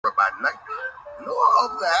night, nor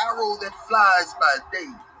of the arrow that flies by day,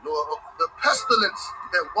 nor of the pestilence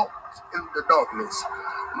that walks in the darkness,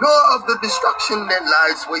 nor of the destruction that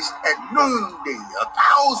lies waste at noonday.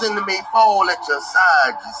 1,000 may fall at your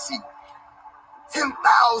side, you see, 10,000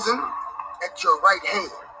 at your right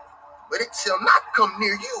hand, but it shall not come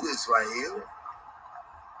near you, Israel.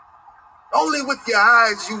 Only with your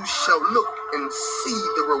eyes you shall look and see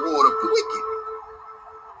the reward of the wicked.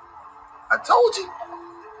 I told you,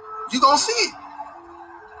 you're going to see it.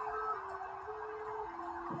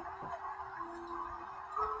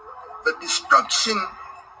 The destruction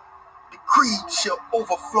decreed shall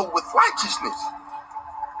overflow with righteousness.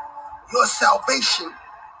 Your salvation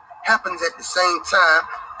happens at the same time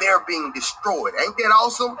they're being destroyed. Ain't that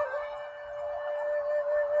awesome?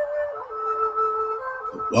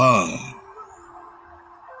 Wow.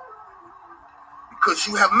 Because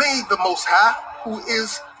you have made the Most High, who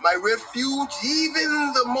is my refuge,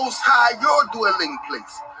 even the Most High, your dwelling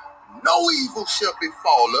place. No evil shall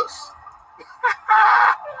befall us,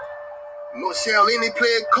 nor shall any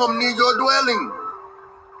plague come near your dwelling.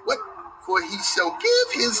 What? For he shall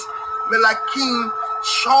give his Melachim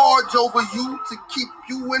charge over you to keep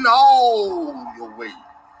you in all your ways.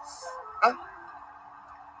 Huh?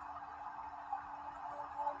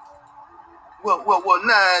 Well,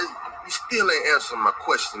 now you still ain't answering my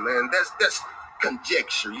question, man. That's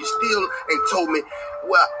conjecture. You still ain't told me,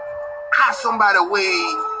 well, how somebody way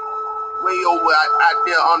over out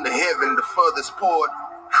there under heaven, the furthest part,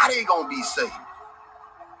 how they gonna be saved?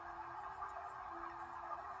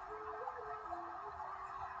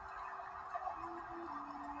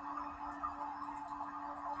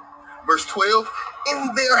 Verse 12,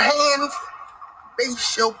 in their hands they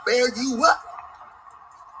shall bear you up.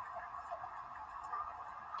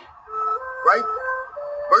 Right?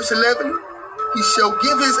 Verse 11, he shall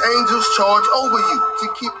give his angels charge over you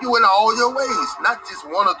to keep you in all your ways. Not just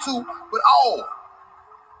one or two, but all.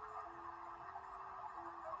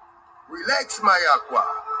 Relax, my Aqua.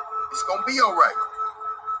 It's going to be all right.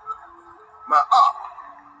 My Ak.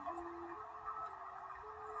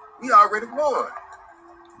 We already won.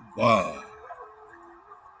 Wow.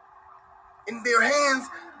 In their hands,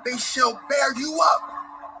 they shall bear you up.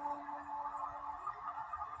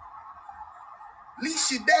 At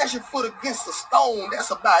least you dash your foot against a stone.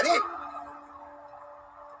 That's about it.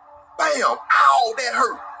 Bam. Ow, that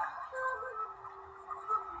hurt.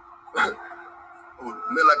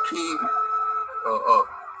 Melachim,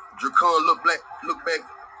 Dracon, look back.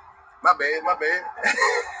 My bad.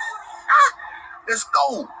 Let's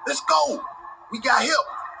go. We got help.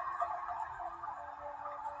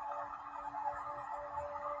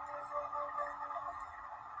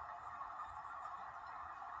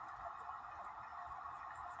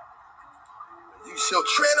 You shall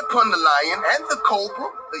tread upon the lion and the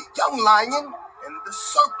cobra, the young lion and the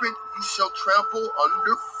serpent you shall trample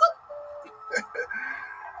underfoot.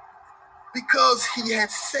 Because he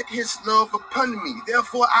hath set his love upon me,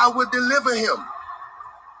 therefore I will deliver him.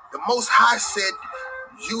 The Most High said,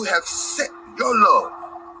 you have set your love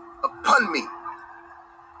upon me.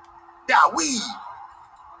 Dawid,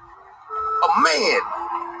 a man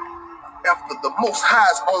after the Most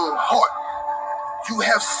High's own heart. You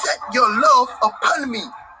have set your love upon me,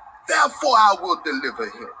 therefore I will deliver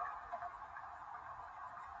him.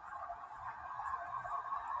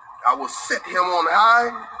 I will set him on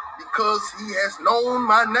high because he has known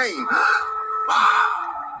my name.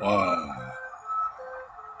 Wow.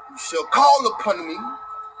 You shall call upon me,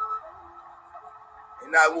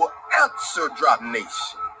 and I will answer drop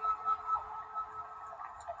nation.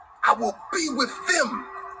 I will be with them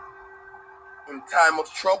in time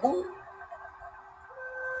of trouble,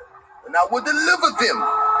 and I will deliver them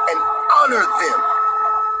and honor them.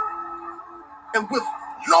 And with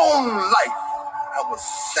long life, I will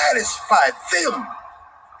satisfy them.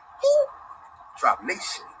 Drop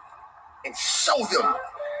nation. And show them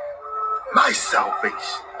my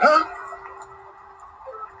salvation. Huh?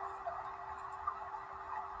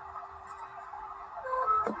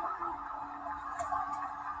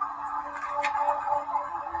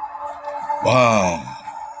 Wow.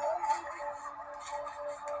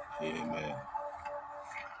 Yeah, man.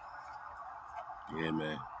 Yeah,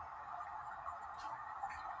 man.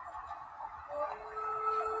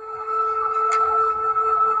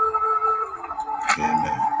 Yeah,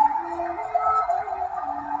 man.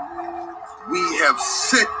 We have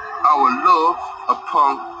set our love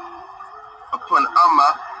upon Amma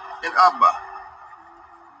and Abba.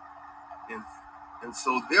 And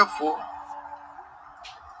so therefore,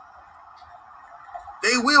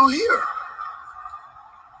 they will hear.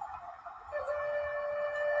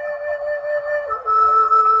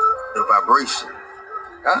 the vibration.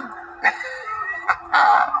 Huh?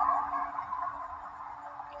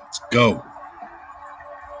 Let's go.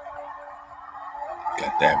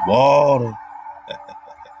 Got that water.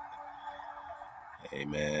 Hey,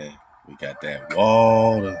 man, we got that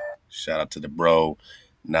water. Shout out to the bro,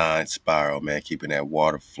 9 Spiral, man, keeping that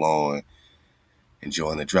water flowing.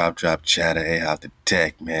 Enjoying the drop chatter. Hey, out the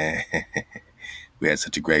tech, man. We had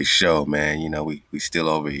such a great show, man. You know, we still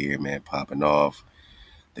over here, man, popping off.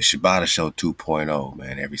 The ThaWaDa Show 2.0,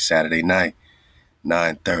 man, every Saturday night,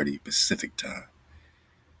 9:30 Pacific time.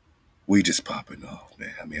 We just popping off,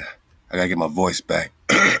 man. I mean, I gotta get my voice back.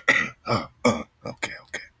 Okay.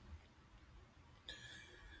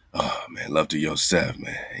 Oh, man, love to yourself,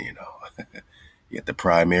 man, you know. You got the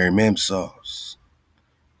primary mem sauce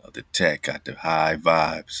of the tech, got the high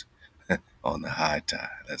vibes on the high tide.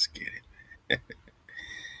 Let's get it.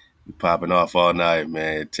 We popping off all night,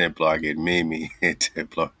 man. Templar getting Mimi.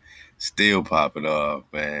 Templar still popping off,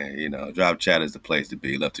 man. You know, drop chat is the place to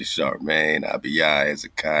be. Love to sharp, man. Abiyai,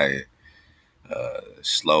 Hezekiah,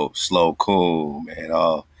 slow, cool, man.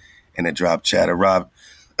 All in the drop chatter. Rob,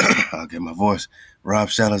 I'll get my voice.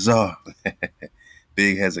 Rob Salazar.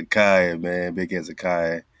 Big Hezekiah, man. Big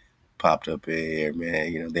Hezekiah popped up in here,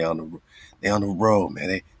 man. You know, they on the road,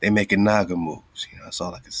 man. They making Naga moves. You know, that's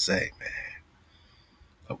all I can say, man.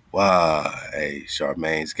 But wow, hey,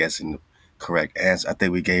 Charmaine's guessing the correct answer. I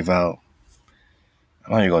think we gave out.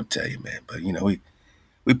 I'm not even gonna tell you, man. But you know,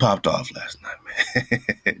 we popped off last night,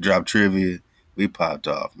 man. Drop trivia, we popped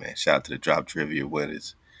off, man. Shout out to the drop trivia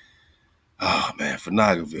winners. Oh man, for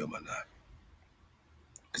Nagaville, my Naga.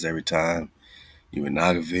 Because every time you in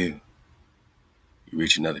Nagaville, you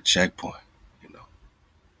reach another checkpoint, you know.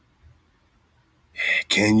 Yeah,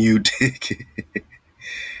 can you dig it?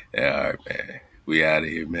 Yeah, all right, man. We out of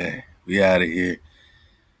here, man. We out of here.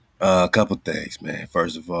 A couple things, man.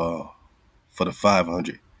 First of all, for the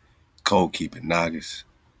 500 code keeping Nagas,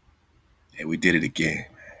 yeah, we did it again,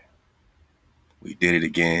 man. We did it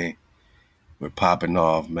again. We're popping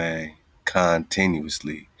off, man,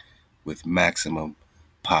 continuously with maximum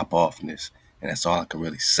pop-offness. And that's all I can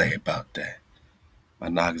really say about that. My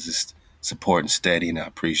Nagas is supporting steady, and I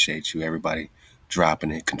appreciate you, everybody,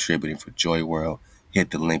 dropping and contributing for Joy World. Hit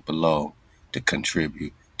the link below to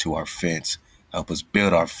contribute to our fence. Help us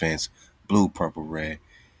build our fence. Blue, purple, red,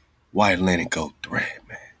 white linen, gold thread,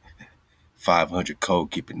 man. 500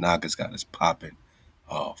 code keeping Nagas got us popping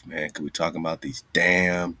off, man. Cause we talking about these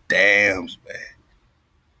damn dams, man.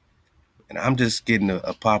 And I'm just getting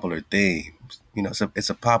a popular theme. You know, it's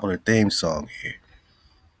a popular theme song here.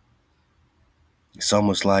 It's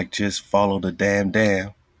almost like just follow the damn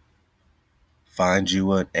dam. Find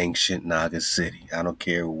you an ancient Naga city. I don't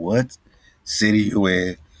care what city you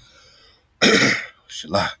in.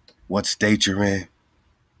 What state you're in.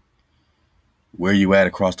 Where you at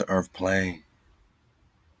across the earth plane.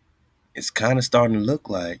 It's kind of starting to look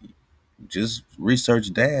like just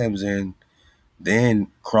research dams and then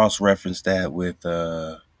cross-reference that with,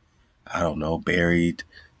 I don't know, buried,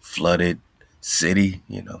 flooded city,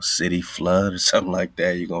 you know, city flood or something like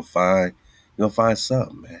that. You're gonna find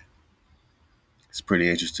something, man. It's pretty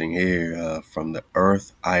interesting here from the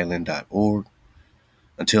earthisland.org.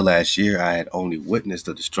 Until last year, I had only witnessed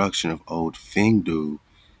the destruction of old Fingdu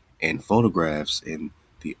in photographs. In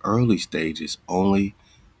the early stages, only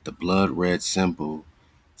the blood red symbol,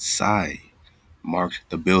 Sai, marked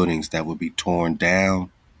the buildings that would be torn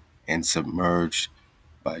down and submerged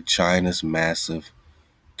by China's massive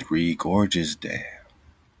Three Gorges Dam,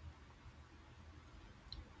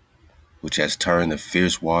 which has turned the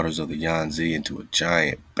fierce waters of the Yangtze into a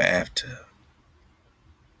giant bathtub.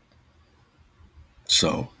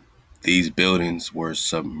 So these buildings were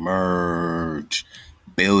submerged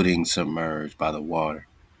by the water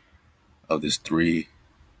of this Three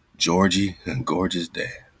Gorges Dam.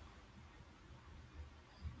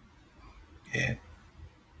 Yeah.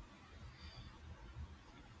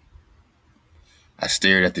 I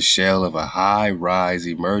stared at the shell of a high rise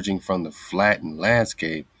emerging from the flattened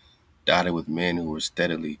landscape, dotted with men who were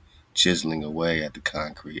steadily chiseling away at the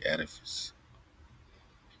concrete edifice.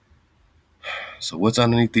 So what's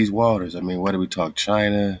underneath these waters? I mean, what do we talk?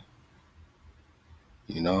 China?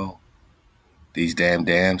 You know, these damn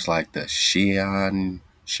dams like the Xianwan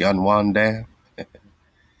Dam.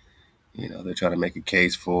 You know, they're trying to make a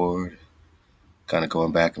case for it, kind of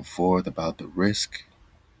going back and forth about the risk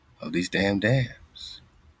of these damn dams.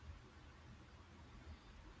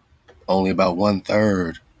 Only about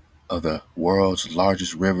 1/3 of the world's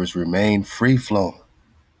largest rivers remain free-flowing.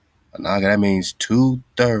 That means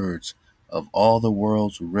 2/3 of all the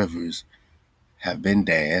world's rivers have been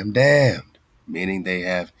dammed. meaning they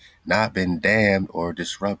have not been dammed or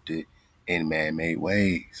disrupted in man-made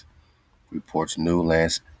ways. Reports new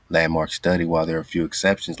landmark study, while there are a few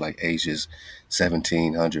exceptions like Asia's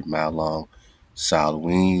 1,700-mile-long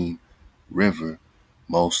Salween River,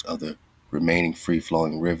 most of the remaining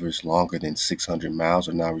free-flowing rivers longer than 600 miles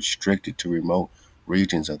are now restricted to remote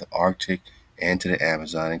regions of the Arctic and to the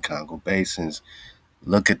Amazon and Congo basins.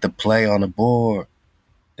 Look at the play on the board.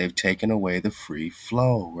 They've taken away the free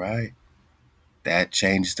flow, right? That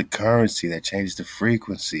changes the currency, that changes the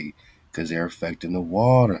frequency because they're affecting the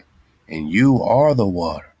water. And you are the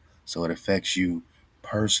water. So it affects you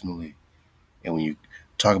personally. And when you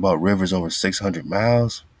talk about rivers over 600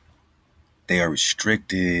 miles, they are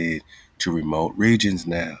restricted to remote regions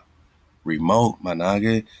now. Remote, my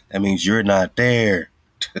nigga, that means you're not there.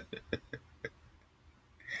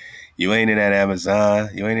 You ain't in that Amazon,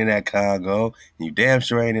 you ain't in that Congo, and you damn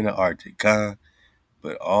sure ain't in the Arctic, huh?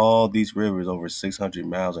 But all these rivers over 600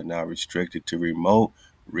 miles are now restricted to remote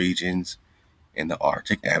regions in the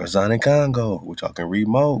Arctic, Amazon, and Congo. We're talking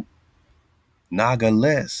remote. Naga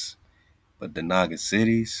less. But the Naga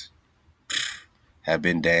cities have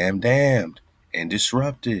been dammed and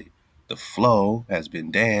disrupted. The flow has been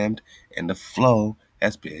dammed and the flow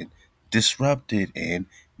has been disrupted in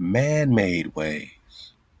man-made ways.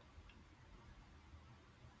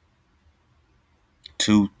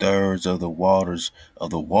 2/3 of the waters of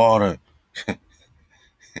the water,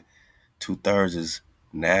 2/3 is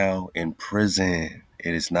now in prison.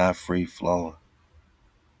 It is not free flowing.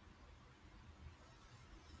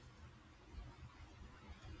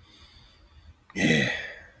 Yeah.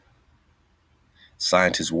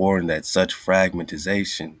 Scientists warn that such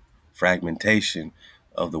fragmentation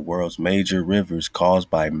of the world's major rivers caused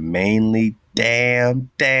by mainly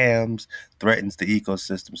dams threatens the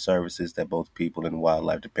ecosystem services that both people and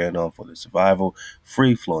wildlife depend on for their survival.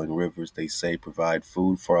 Free-flowing rivers, they say, provide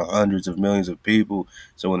food for hundreds of millions of people.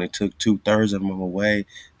 So when they took 2/3 of them away,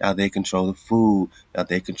 now they control the food. Now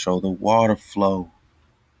they control the water flow,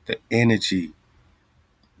 the energy.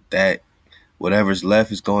 That whatever's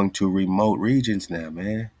left is going to remote regions now,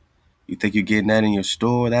 man. You think you're getting that in your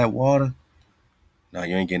store, that water? No,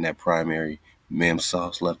 you ain't getting that primary mem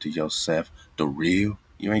sauce left to yourself. The real.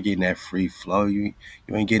 You ain't getting that free flow. You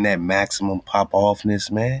ain't getting that maximum pop offness,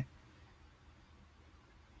 man.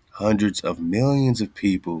 Hundreds of millions of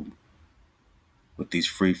people with these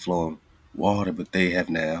free flowing water, but they have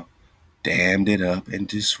now dammed it up and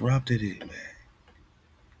disrupted it, man.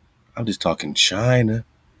 I'm just talking China,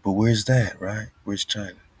 but where's that, right? Where's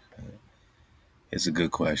China? It's a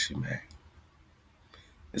good question, man.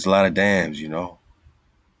 There's a lot of dams, you know.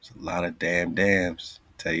 There's a lot of damn dams.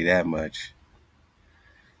 I'll tell you that much.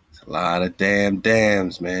 There's a lot of damn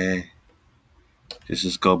dams, man.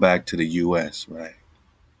 Just go back to the U.S., right?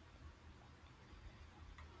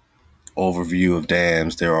 Overview of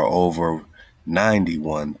dams. There are over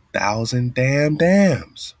 91,000 damn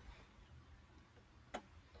dams.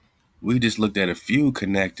 We just looked at a few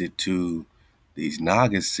connected to these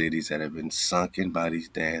Naga cities that have been sunken by these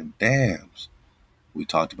damn dams. We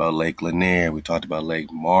talked about Lake Lanier. We talked about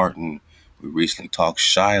Lake Martin. We recently talked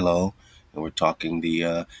Shiloh, and we're talking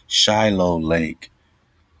the Shiloh Lake,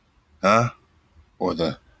 huh? Or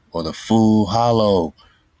the Fool Hollow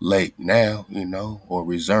Lake now, you know, or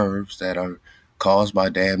reserves that are caused by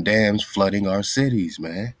damn dams flooding our cities,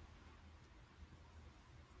 man.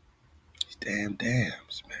 These damn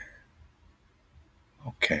dams, man.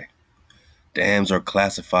 Okay. Dams are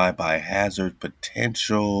classified by hazard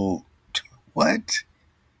potential. What?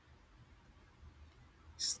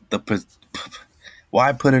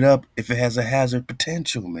 Why put it up if it has a hazard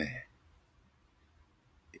potential, man?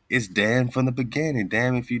 It's damned from the beginning.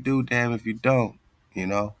 Damn if you do, damn if you don't, you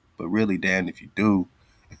know? But really, damned if you do.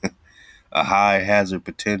 A high hazard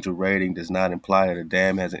potential rating does not imply that a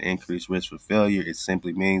dam has an increased risk for failure. It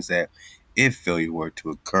simply means that if failure were to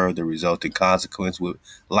occur, the resulting consequence would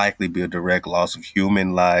likely be a direct loss of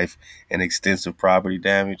human life and extensive property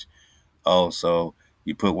damage. Oh, so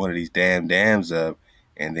you put one of these damn dams up,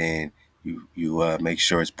 and then you make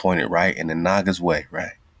sure it's pointed right in the Naga's way,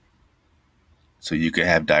 right? So you could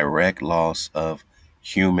have direct loss of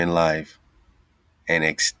human life and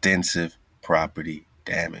extensive property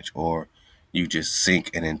damage, or you just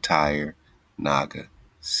sink an entire Naga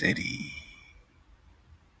city.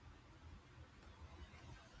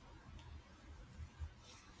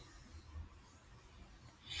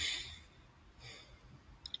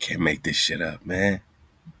 Can't make this shit up, man.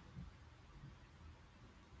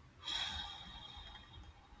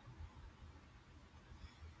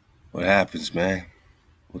 What happens, man,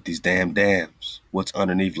 with these damn dams? What's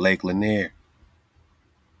underneath Lake Lanier?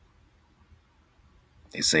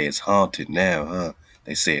 They say it's haunted now, huh?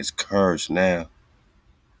 They say it's cursed now.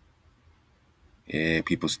 Yeah,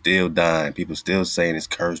 people still dying. People still saying it's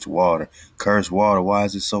cursed water. Cursed water. Why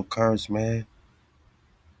is it so cursed, man?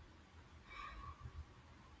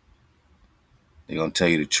 They gonna tell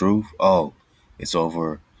you the truth? Oh, it's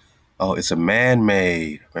over. Oh, it's a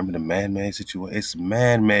man-made. Remember the man-made situation? It's a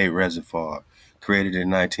man-made reservoir created in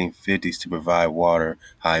the 1950s to provide water,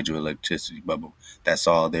 hydroelectricity. But that's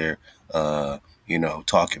all their,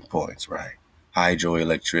 talking points, right?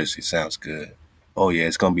 Hydroelectricity sounds good. Oh yeah,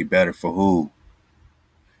 it's gonna be better for who?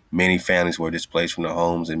 Many families were displaced from their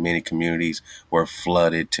homes and many communities were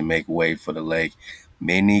flooded to make way for the lake.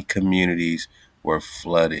 Many communities were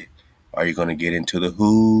flooded. Are you going to get into the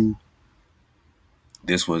who?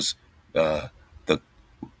 This was the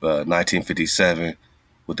 1957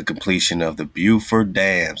 with the completion of the Beaufort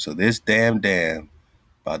Dam. So this dam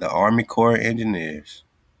by the Army Corps of Engineers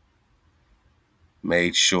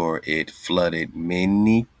made sure it flooded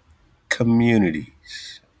many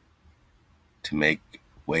communities to make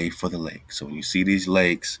way for the lake. So when you see these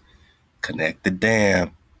lakes, connect the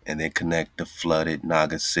dam, and then connect the flooded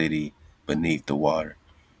Naga City beneath the water.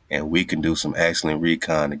 And we can do some excellent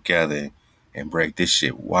recon together and break this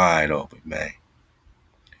shit wide open, man.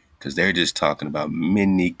 Because they're just talking about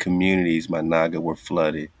many communities, my Naga, were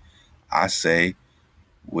flooded. I say,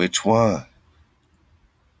 which one?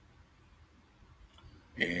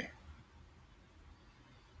 Yeah.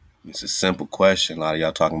 It's a simple question. A lot of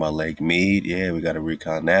y'all talking about Lake Mead. Yeah, we got to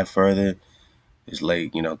recon that further. There's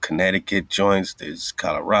Lake, Connecticut joints. There's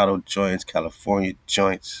Colorado joints, California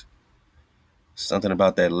joints. Something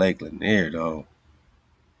about that Lake Lanier, though.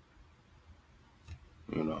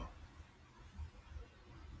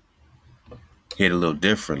 Hit a little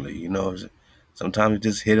differently. Sometimes it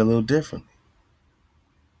just hit a little differently.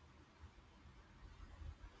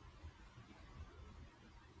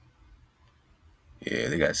 Yeah,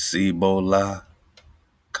 they got Cibola,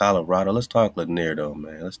 Colorado. Let's talk Lanier, though,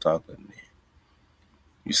 man. Let's talk Lanier.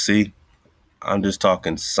 You see, I'm just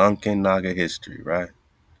talking sunken Naga history, right?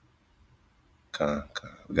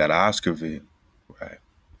 We got Oscarville, right?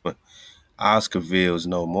 But Oscarville is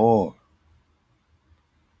no more.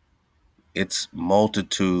 It's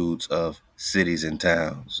multitudes of cities and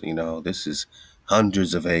towns. This is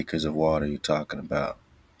hundreds of acres of water you're talking about.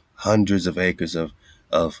 Hundreds of acres of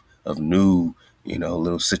new,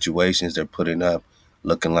 little situations they're putting up,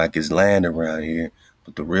 looking like it's land around here,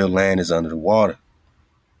 but the real land is under the water.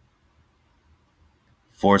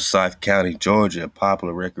 Forsyth County, Georgia, a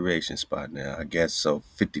popular recreation spot now, I guess so.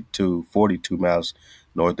 42 miles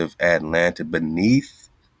north of Atlanta, beneath.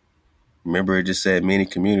 Remember, it just said many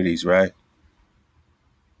communities, right?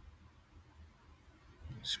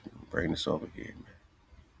 Let's bring this over here, man.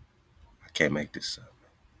 I can't make this up.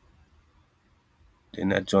 Didn't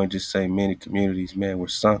that joint just say many communities, man, were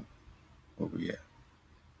sunk? Where we at?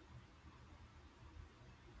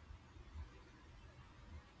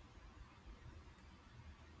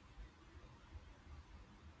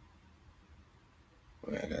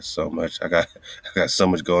 Man, I got so much. I got so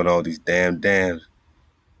much going on with these damn dams.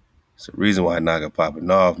 It's the reason why Naga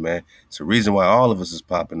popping off, man. It's the reason why all of us is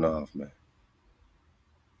popping off, man.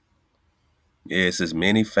 Yeah, it says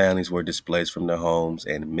many families were displaced from their homes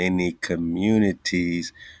and many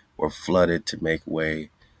communities were flooded to make way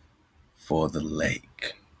for the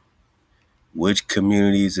lake. Which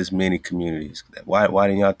communities is many communities? Why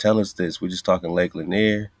didn't y'all tell us this? We're just talking Lake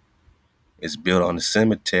Lanier. It's built on the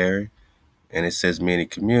cemetery, and it says many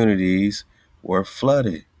communities were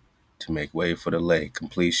flooded to make way for the lake.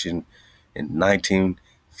 Completion in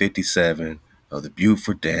 1957 of the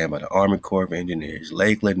Beaufort Dam by the Army Corps of Engineers.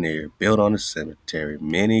 Lake Lanier, built on a cemetery.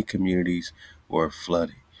 Many communities were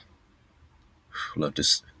flooded. Love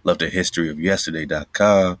the history of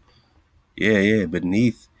yesterday.com. Yeah,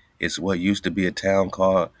 beneath it's what used to be a town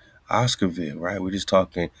called Oscarville, right? We're just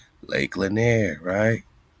talking Lake Lanier, right?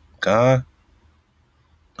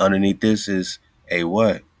 Underneath this is a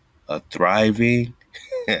what? A thriving,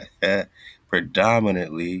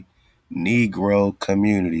 predominantly Negro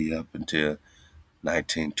community up until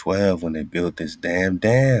 1912 when they built this damn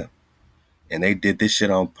dam. And they did this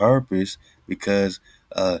shit on purpose because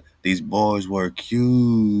these boys were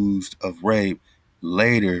accused of rape.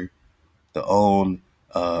 Later, the own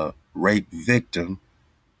rape victim,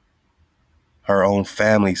 her own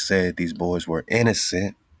family said these boys were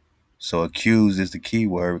innocent. So accused is the key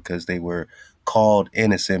word because they were called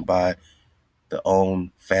innocent by the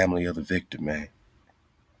own family of the victim, man.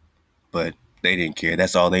 But they didn't care.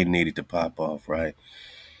 That's all they needed to pop off, right?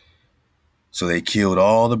 So they killed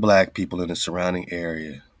all the black people in the surrounding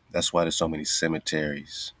area. That's why there's so many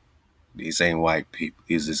cemeteries. These ain't white people.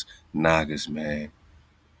 These is Nagas, man.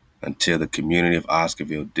 Until the community of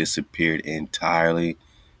Oscarville disappeared entirely.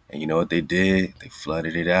 And you know what they did? They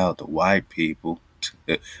flooded it out. The white people,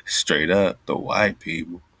 straight up, the white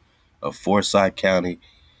people of Forsyth County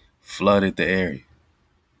flooded the area.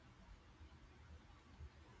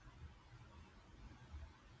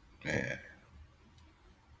 Man,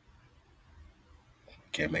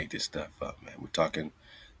 can't make this stuff up, man. We're talking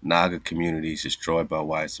Naga communities destroyed by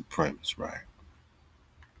white supremacists, right?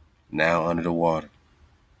 Now under the water.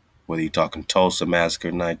 Whether you're talking Tulsa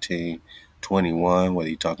Massacre 1921, whether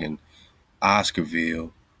you're talking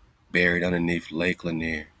Oscarville, buried underneath Lake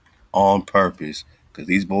Lanier on purpose, because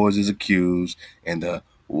these boys is accused, and the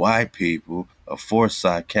white people of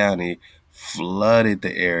Forsyth County flooded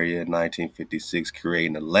the area in 1956,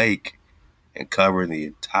 creating a lake and covering the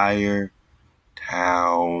entire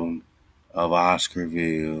town of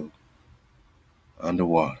Oscarville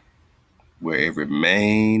underwater, where it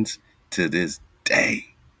remains to this day.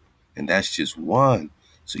 And that's just one.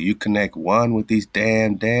 So you connect one with these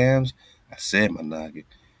damn dams. I said, my nugget.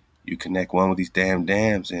 You connect one with these damn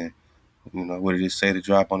dams, and you know what did it say to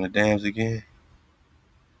drop on the dams again?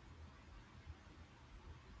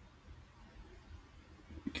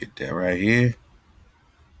 Get that right here.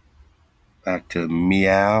 Back to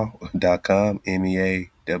meow.com,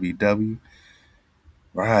 MEAWW.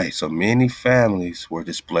 Right, so many families were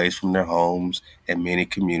displaced from their homes, and many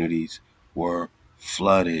communities were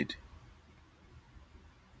flooded.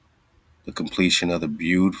 The completion of the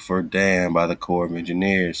Beaufort Dam by the Corps of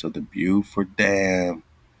Engineers. So the Beaufort Dam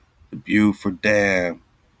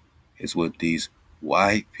is what these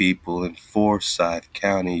white people in Forsyth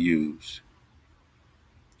County use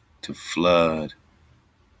to flood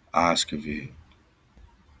Oscarville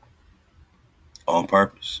on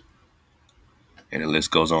purpose. And the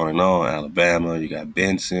list goes on and on. Alabama, you got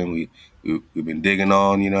Benson. We've been digging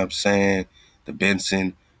on, you know what I'm saying? The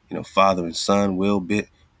Benson, father and son, Will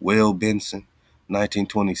Benson.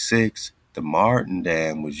 1926, the Martin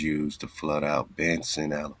Dam was used to flood out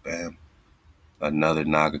Benson, Alabama. Another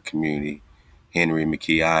Naga community, Henry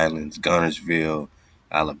McKee Islands, Gunnersville,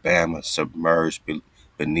 Alabama, submerged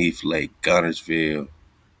beneath Lake Gunnersville,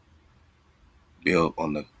 built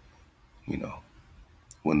on the,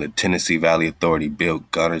 when the Tennessee Valley Authority built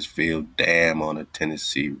Gunnersville Dam on the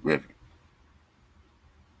Tennessee River.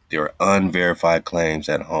 There are unverified claims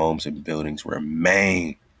that homes and buildings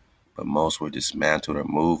remain, but most were dismantled or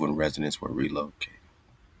moved when residents were relocated.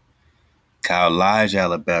 Cowlidge,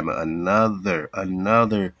 Alabama, another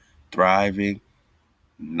thriving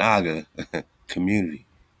Naga community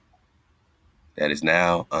that is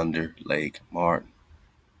now under Lake Martin.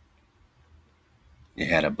 You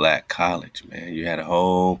had a black college, man. You had a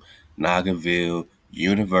whole Nagaville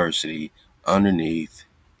University underneath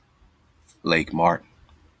Lake Martin.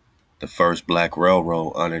 The first black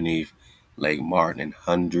railroad underneath Lake Martin, and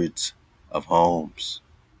hundreds of homes.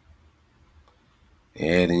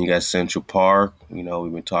 Yeah, then you got Central Park. We've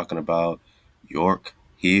been talking about York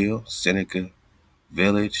Hill, Seneca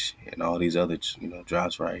Village, and all these other,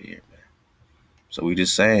 drops right here, man. So we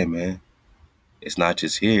just saying, man, it's not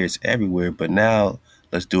just here, it's everywhere. But now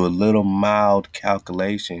let's do a little mild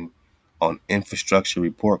calculation on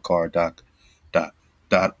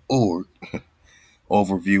infrastructurereportcard.org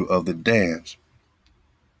overview of the dams.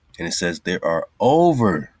 And it says there are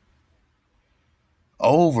over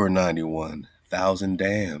 91,000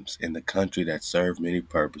 dams in the country that serve many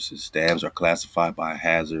purposes. Dams are classified by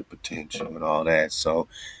hazard potential and all that. So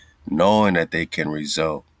knowing that they can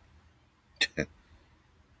result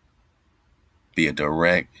be a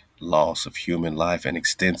direct loss of human life and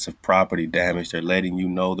extensive property damage, they're letting you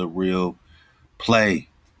know the real play,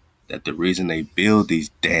 that the reason they build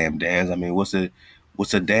these damn dams. I mean, what's a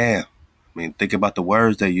dam? I mean, think about the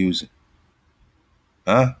words they're using.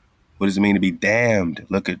 Huh? What does it mean to be damned?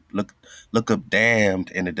 Look up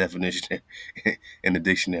damned in the definition in the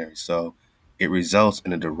dictionary. So it results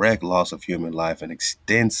in a direct loss of human life and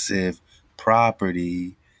extensive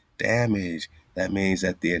property damage. That means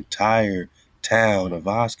that the entire town of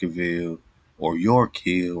Oscarville or York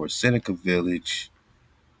Hill or Seneca Village,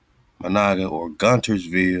 Monaga or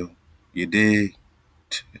Guntersville, you dig?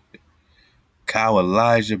 Cow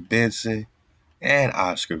Elijah Benson and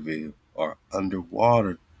Oscarville are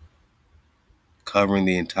underwater, covering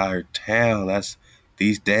the entire town.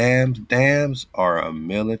 These dams are a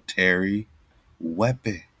military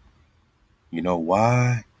weapon. You know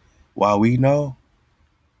why? Why we know?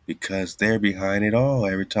 Because they're behind it all.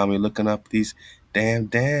 Every time we're looking up these damn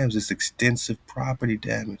dams, it's extensive property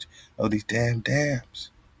damage of these damn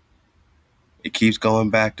dams. It keeps going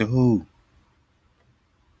back to who?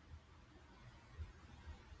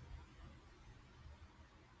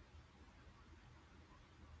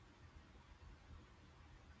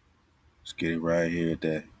 Let's get it right here at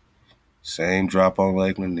that same drop on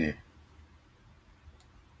Lake Lanier.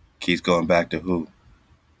 Keeps going back to who?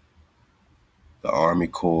 The Army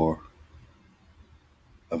Corps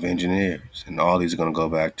of Engineers. And all these are going to go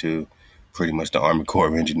back to pretty much the Army Corps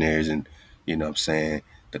of Engineers and, you know what I'm saying,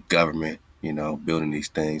 the government, you know, building these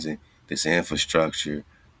things and this infrastructure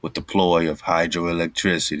with the ploy of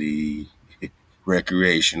hydroelectricity,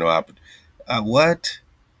 recreational what?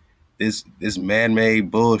 This man-made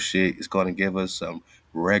bullshit is going to give us some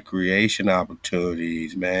recreation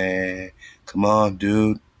opportunities, man. Come on,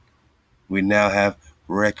 dude. We now have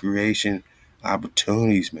recreation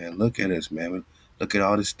opportunities, man. Look at us, man. Look at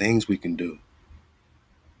all these things we can do.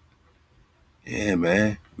 Yeah,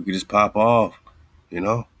 man. We can just pop off, you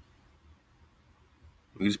know?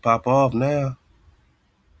 We just pop off now.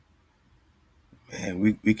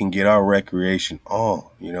 Man, we can get our recreation on.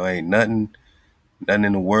 You know, ain't nothing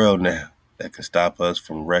in the world now that can stop us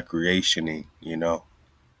from recreationing, you know?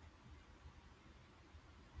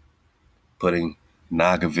 Putting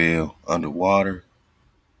Nagarville underwater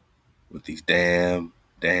with these damn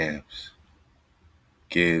dams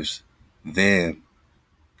gives them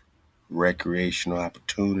recreational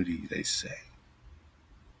opportunity, they say.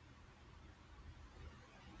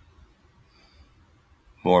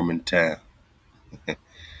 Mormontown.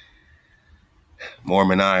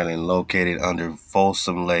 Mormon Island, located under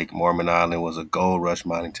Folsom Lake. Mormon Island was a gold rush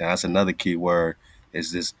mining town. That's another key word,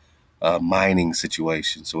 is this mining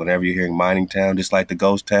situation. So whenever you're hearing mining town, just like the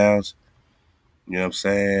ghost towns, you know what I'm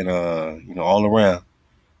saying? You know, all around.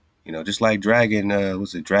 You know, just like Dragon,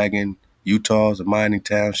 Dragon, Utah's a mining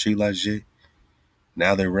town, shit like shit.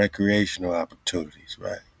 Now they're recreational opportunities,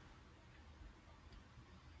 right?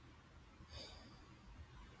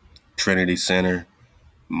 Trinity Center,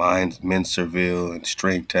 Minsterville, and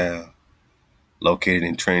Stringtown. Located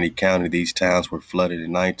in Trinity County, these towns were flooded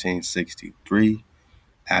in 1963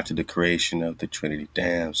 after the creation of the Trinity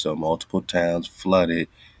Dam. So multiple towns flooded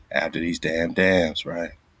after these damn dams,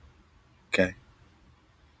 right? Okay.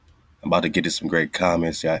 I'm about to get to some great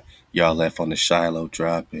comments y'all left on the Shiloh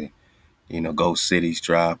drop and, you know, Go Cities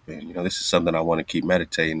drop. And, you know, this is something I want to keep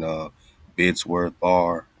meditating on. Bidsworth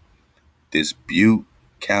Bar, this Butte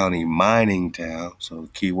County mining town. So the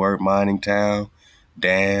keyword mining town,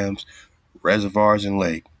 dams, reservoirs, and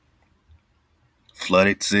lake.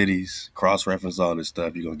 Flooded cities, cross-reference all this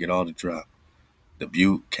stuff. You're going to get all the drop. The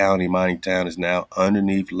Butte County mining town is now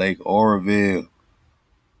underneath Lake Oroville.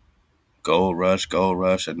 Gold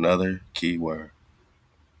rush, another keyword.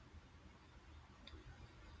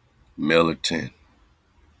 Millerton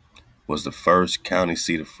was the first county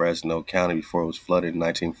seat of Fresno County before it was flooded in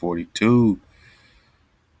 1942.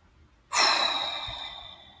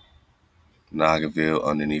 Nagarville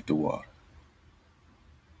underneath the water.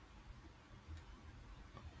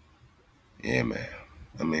 Yeah, man.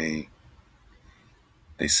 I mean,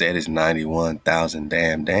 they said it's 91,000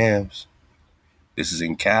 damn dams. This is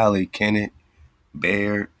in Cali, Kennett,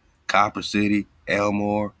 Baird, Copper City,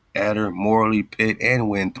 Elmore, Eder, Morley, Pitt, and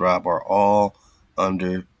Winthrop are all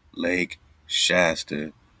under Lake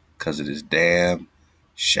Shasta because of this damn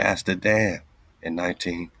Shasta Dam in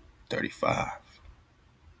 1935.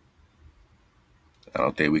 I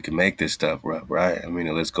don't think we can make this stuff up, right? I mean,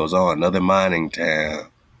 the list goes on. Another mining town,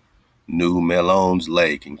 New Melones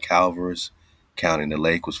Lake in Calvers County. The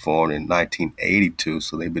lake was formed in 1982,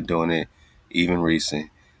 so they've been doing it even recent.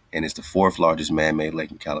 And it's the fourth largest man-made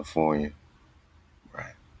lake in California.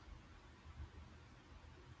 Right.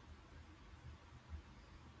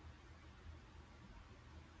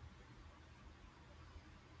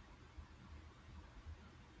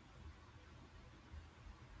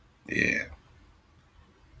 Yeah.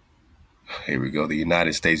 Here we go. The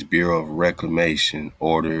United States Bureau of Reclamation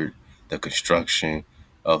ordered the construction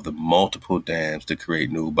of the multiple dams to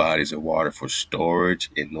create new bodies of water for storage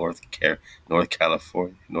in Northern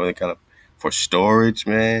California. For storage,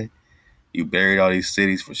 man. You buried all these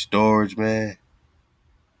cities for storage, man.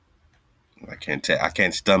 I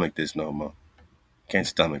can't stomach this no more. Can't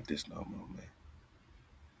stomach this no more, man.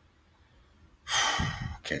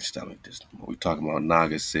 Can't stomach this no more. We talking about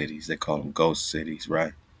Naga cities. They call them ghost cities,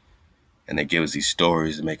 right? And they give us these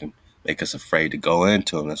stories to make us afraid to go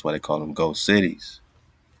into them. That's why they call them ghost cities,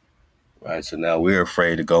 right? So now we're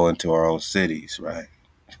afraid to go into our own cities, right?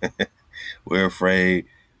 We're afraid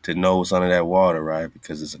to know what's under that water, right?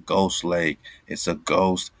 Because it's a ghost lake. It's a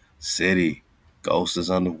ghost city. Ghosts is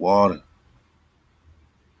underwater.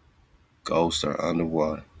 Ghosts are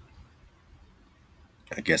underwater.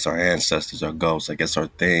 I guess our ancestors are ghosts. I guess our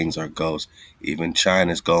things are ghosts. Even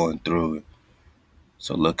China's going through it.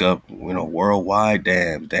 So look up, worldwide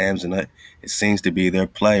dams, and it seems to be their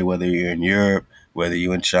play, whether you're in Europe, whether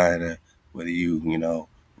you're in China, whether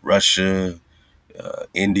Russia,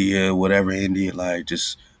 India, whatever India, like,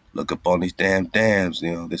 just look up on these damn dams.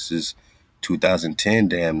 This is 2010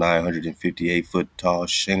 dam, 958 foot tall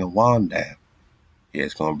Shingawan Dam. Yeah,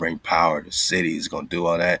 it's going to bring power to cities. It's going to do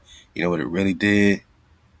all that. You know what it really did?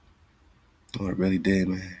 What it really did,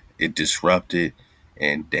 man? It disrupted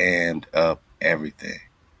and dammed up everything.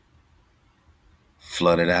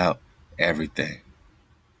 Flooded out everything.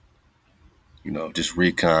 Just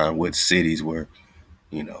recon what cities were,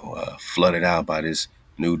 flooded out by this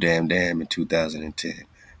new damn dam in 2010.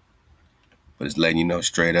 But it's letting you know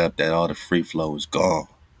straight up that all the free flow is gone.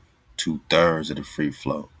 2/3 of the free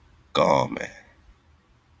flow gone, man.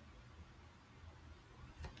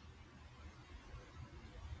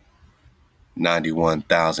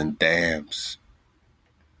 91,000 dams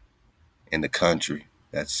in the country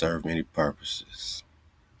that serve many purposes.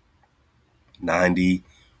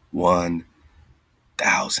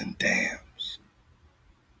 91,000 dams.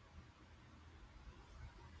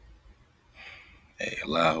 Hey,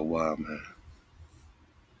 Halal HaWah, man.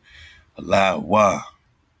 Halal HaWah.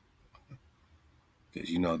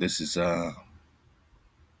 Because, this is,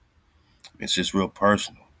 it's just real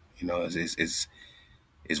personal.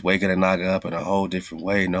 It's waking a Naga up in a whole different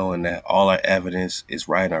way, knowing that all our evidence is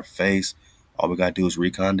right in our face. All we got to do is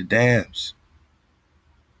recon the dams.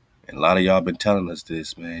 And a lot of y'all been telling us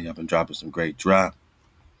this, man. Y'all been dropping some great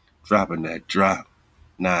dropping that drop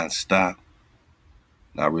nonstop.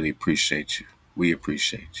 And I really appreciate you. We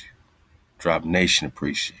appreciate you. Drop Nation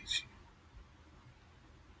appreciates you.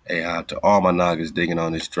 Hey, out to all my Nagas digging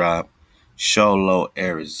on this drop. Sholo,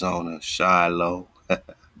 Arizona, Shiloh,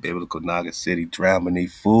 Biblical Naga City, Drown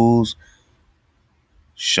Beneath Fools,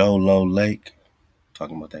 Sholo Lake,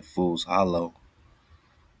 talking about that Fool's Hollow.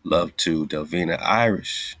 Love to Delvina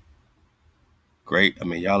Irish. Great.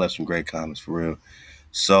 Y'all have some great comments for real.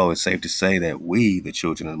 So it's safe to say that we, the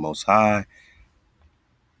children of the Most High,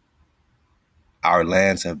 our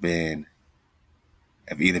lands have either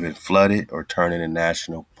been flooded or turned into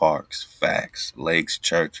national parks, facts, lakes,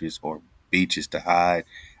 churches, or beaches to hide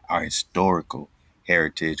our historical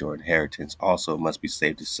heritage or inheritance. Also, it must be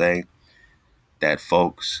safe to say that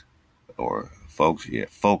folk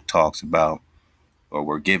talks about or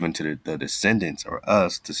were given to the descendants or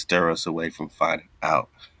us to stir us away from finding out.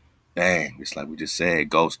 Bang, it's like we just said,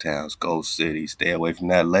 ghost towns, ghost cities, stay away from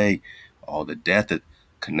that lake, all the death that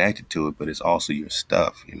connected to it, but it's also your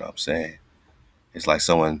stuff, you know what I'm saying? It's like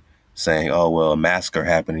someone saying, oh, well, a massacre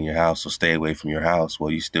happened in your house, so stay away from your house.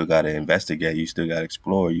 Well, you still got to investigate, you still got to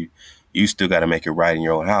explore, you still got to make it right in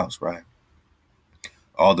your own house, right?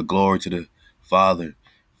 All the glory to the Father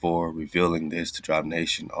for revealing this to Drop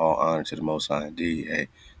Nation. All honor to the Most High indeed. Hey,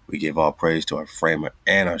 we give all praise to our framer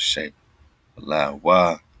and our shaper. Halal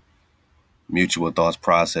HaWah. Mutual thoughts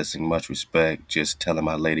processing, much respect. Just telling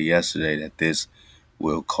my lady yesterday that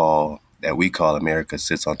we call America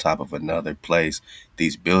sits on top of another place.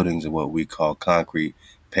 These buildings are what we call concrete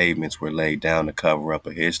pavements were laid down to cover up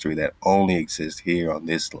a history that only exists here on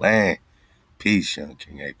this land. Peace, Young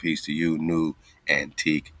King. Hey, peace to you, New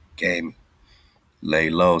Antique Gaming. Lay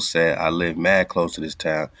Low said, I live mad close to this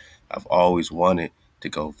town. I've always wanted to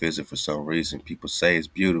go visit for some reason. People say it's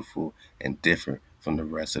beautiful and different from the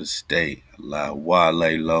rest of the state. Halal HaWah,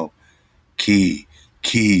 Lay Low. Key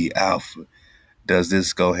Alpha. Does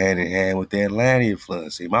this go hand in hand with the Atlantean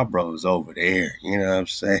flood? See, my brother's over there. You know what I'm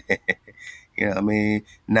saying? You know what I mean?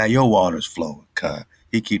 Now your water's flowing, Khan.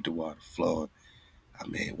 He keep the water flowing.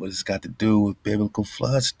 What has it got to do with biblical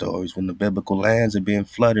flood stories when the biblical lands are being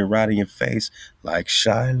flooded right in your face like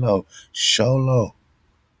Shiloh, Sholo?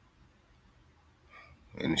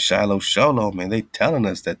 And Shiloh, Sholo, man, they telling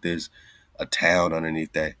us that there's a town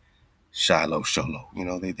underneath that Shiloh, Sholo.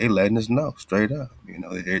 They letting us know straight up.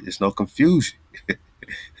 There's no confusion.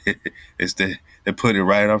 They put it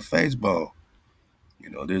right in our face bone.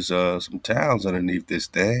 There's some towns underneath this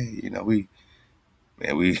thing.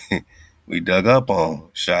 We dug up on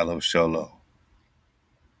Shiloh, Sholo.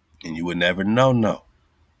 And you would never know, no.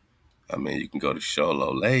 You can go to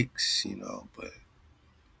Sholo Lakes, but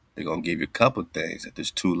they're going to give you a couple things. That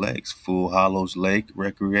there's 2 lakes, Fool Hollows Lake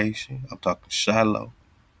Recreation. I'm talking Shiloh.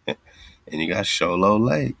 And you got Sholo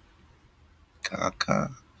Lake.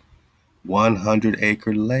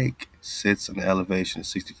 100-acre lake sits on an elevation of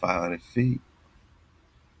 6,500 feet.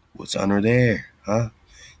 What's under there, huh?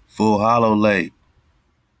 Fool Hollow Lake.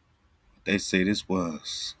 They say this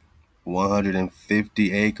was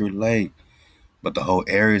 150-acre lake. But the whole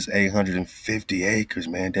area is 850 acres,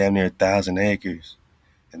 man. Damn near 1,000 acres.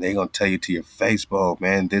 And they're going to tell you to your face, bro,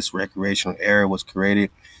 man, this recreational area was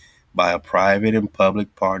created by a private and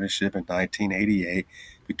public partnership in 1988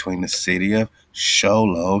 between the city of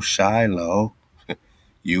Shiloh,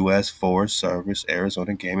 U.S. Forest Service,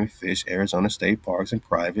 Arizona Game and Fish, Arizona State Parks, and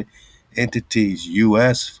private entities.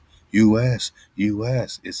 U.S.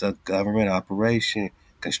 It's a government operation.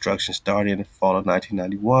 Construction started in the fall of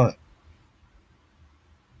 1991.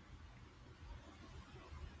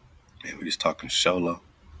 Man, we're just talking Shiloh.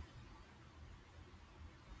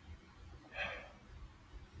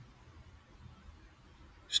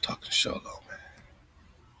 Just talking Shiloh, man.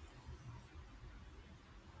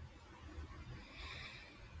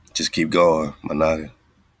 Just keep going, my naga.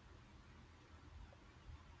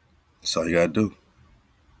 That's all you gotta do.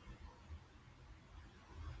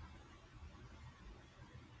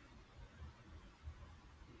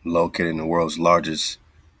 Located in the world's largest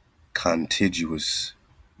contiguous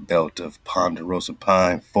belt of ponderosa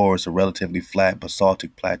pine forest, a relatively flat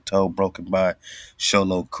basaltic plateau broken by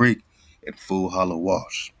Shiloh Creek and Full Hollow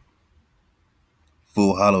Wash.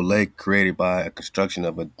 Full Hollow Lake created by a construction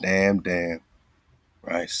of a dam,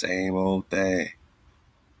 right? Same old thing.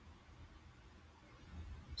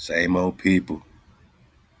 Same old people.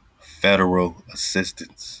 Federal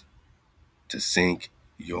assistance to sink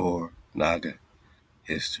your Naga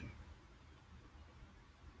history.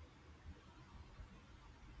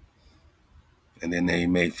 And then they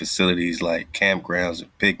made facilities like campgrounds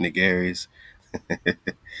and picnic areas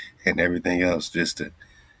and everything else just to,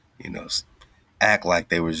 act like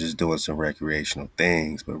they were just doing some recreational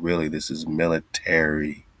things. But really, this is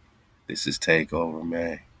military. This is takeover,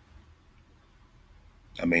 man.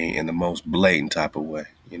 I mean, in the most blatant type of way,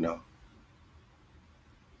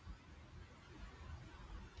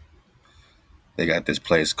 They got this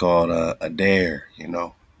place called Adair,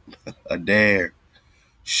 Adair.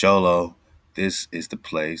 Shiloh, this is the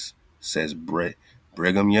place, says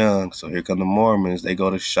Brigham Young. So here come the Mormons. They go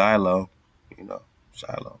to Shiloh,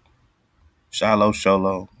 Shiloh.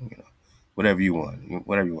 Shiloh, whatever you want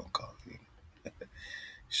to call it.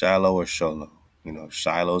 Shiloh or Shiloh.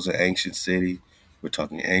 Shiloh's an ancient city. We're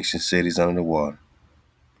talking ancient cities under the water.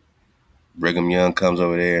 Brigham Young comes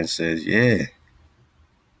over there and says, yeah,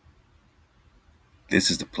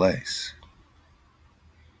 this is the place.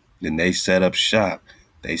 Then they set up shop.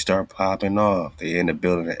 They start popping off. They end up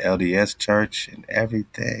building an LDS church and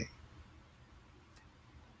everything.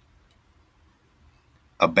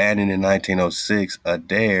 Abandoned in 1906,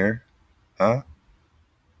 Adair, huh?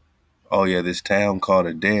 Oh yeah, this town called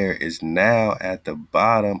Adair is now at the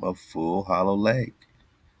bottom of Full Hollow Lake.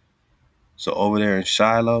 So over there in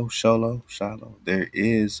Shiloh, there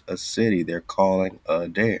is a city they're calling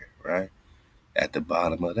Adair, right? At the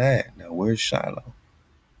bottom of that. Now where's Shiloh?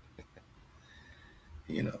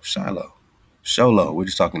 Shiloh. Shiloh. We're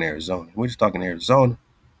just talking Arizona.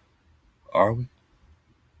 Are we?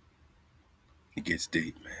 It gets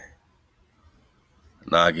deep, man.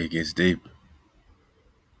 Naga gets deep.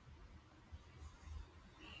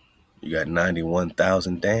 You got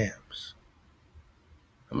 91,000 dams.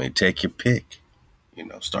 I mean, take your pick.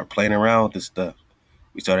 Start playing around with this stuff.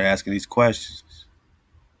 We started asking these questions.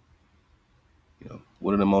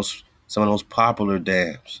 What are some of the most popular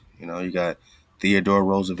dams? You got Theodore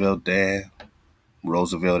Roosevelt Dam,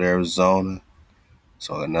 Roosevelt, Arizona.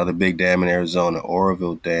 So another big dam in Arizona,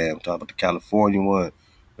 Oroville Dam. Talk about the California one,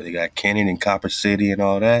 where they got Canyon and Copper City and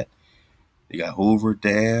all that. You got Hoover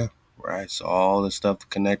Dam, right? So all the stuff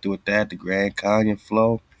connected with that, the Grand Canyon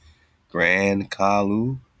flow, Grand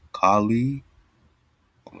Kali.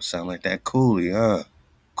 Almost sound like that Cooley, huh?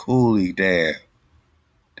 Cooley Dam.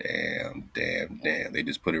 Damn. They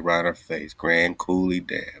just put it right in our face. Grand Coulee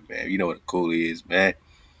Dam, man. You know what a Coulee is, man.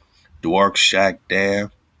 Dwark Shack Dam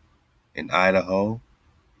in Idaho.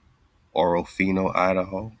 Orofino,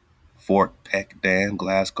 Idaho. Fort Peck Dam,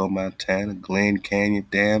 Glasgow, Montana. Glen Canyon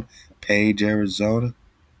Dam, Page, Arizona.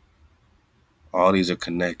 All these are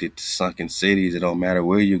connected to sunken cities. It don't matter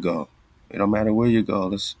where you go.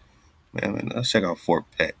 Let's check out Fort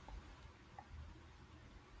Peck.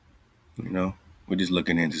 We're just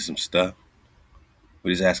looking into some stuff.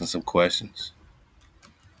 We're just asking some questions.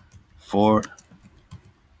 Fort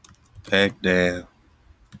Peck Dam.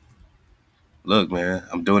 Look, man,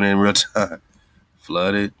 I'm doing it in real time.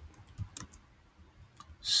 Flooded,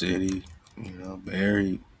 city,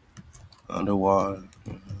 buried, underwater.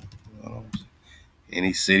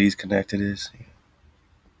 Any cities connected to this?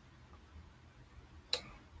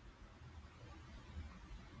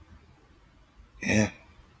 Yeah,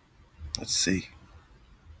 let's see.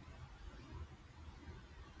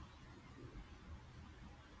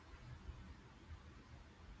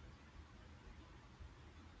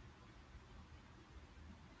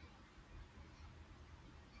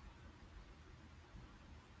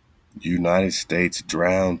 United States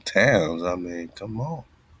drowned towns. I mean, come on.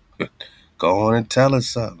 Go on and tell us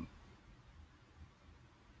something.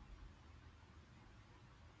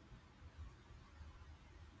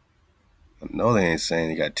 I know they ain't saying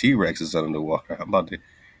they got T-Rexes under the water. How about the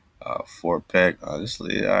Fort Peck?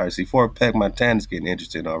 Honestly, all right. See, Fort Peck, Montana's getting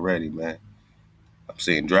interesting already, man. I'm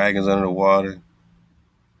seeing dragons under the water.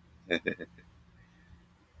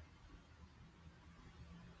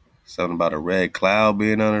 Something about a red cloud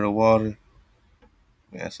being under the water.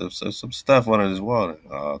 Man, some stuff under this water.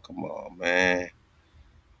 Oh, come on, man.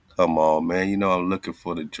 Come on, man. You know I'm looking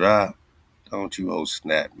for the drop. Don't you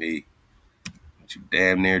snap me. Don't you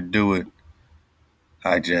damn near do it.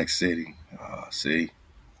 Hijack City. See?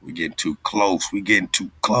 We getting too close. We getting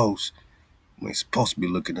too close. We ain't supposed to be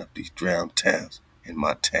looking up these drowned towns in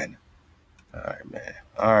Montana. All right, man.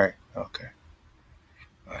 All right. Okay.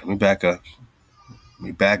 All right, let me back up. Let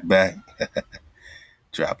me back.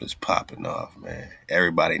 Droplets popping off, man.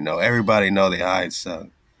 Everybody know they hide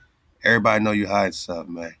something. Everybody know you hide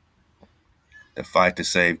something, man. The fight to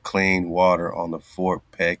save clean water on the Fort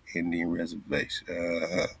Peck Indian Reservation.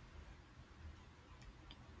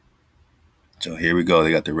 So here we go.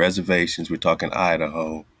 They got the reservations. We're talking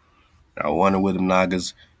Idaho. I wonder where the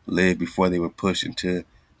Nagas lived before they were pushed into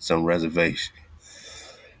some reservation.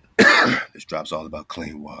 This drop's all about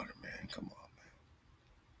clean water, man. Come on, man.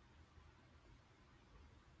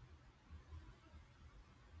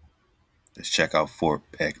 Let's check out Fort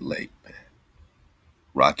Peck Lake, man.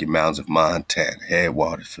 Rocky Mountains of Montana,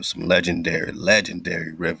 headwaters for some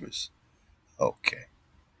legendary rivers. Okay.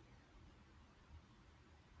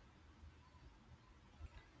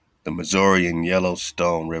 The Missouri and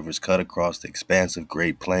Yellowstone rivers cut across the expansive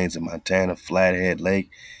Great Plains of Montana. Flathead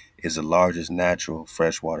Lake is the largest natural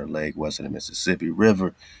freshwater lake west of the Mississippi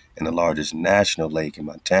River and the largest national lake in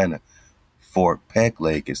Montana. Fort Peck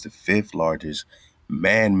Lake is the 5th largest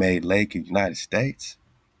man-made lake in the United States.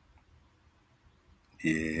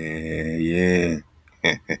 Yeah.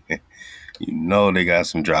 You know they got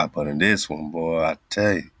some drop under this one, boy, I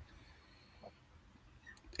tell you.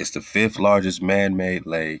 It's the 5th largest man-made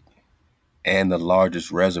lake and the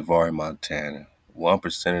largest reservoir in Montana.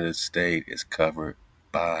 1% of the state is covered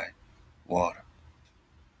by water,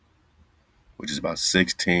 which is about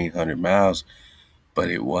 1,600 miles, but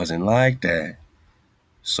it wasn't like that.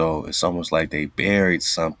 So it's almost like they buried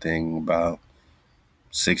something about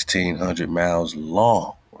 1,600 miles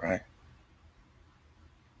long, right?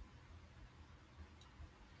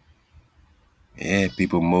 Yeah,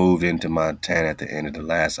 people moved into Montana at the end of the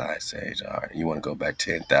last ice age. All right, you want to go back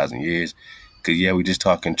 10,000 years? Because, yeah, we just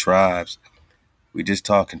talking tribes.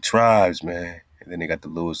 Man. And then they got the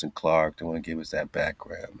Lewis and Clark. They want to give us that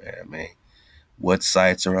background, man. I mean, what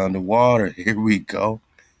sites are underwater? Here we go.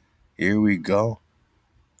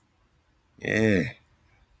 Yeah.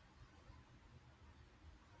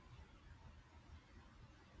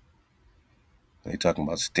 They talking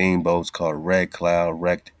about steamboats called Red Cloud.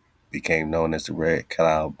 Wrecked, became known as the Red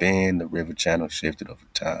Cloud Bend. The river channel shifted over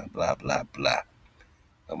time. Blah, blah, blah.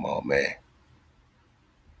 Come on, man.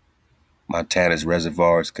 Montana's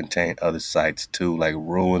reservoirs contain other sites too, like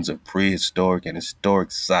ruins of prehistoric and historic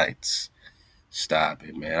sites. Stop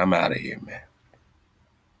it, man. I'm out of here, man.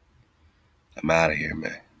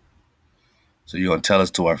 So you're going to tell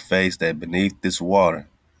us to our face that beneath this water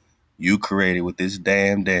you created with this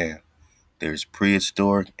damn dam, there's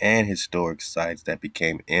prehistoric and historic sites that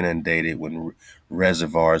became inundated when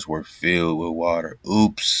reservoirs were filled with water.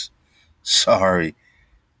 Oops. Sorry.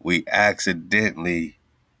 We accidentally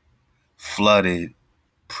flooded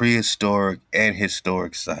prehistoric and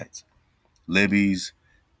historic sites. Libby's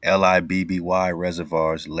Libby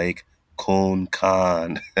reservoirs, Lake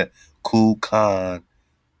Kukan,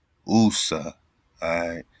 USA, all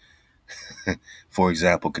right, for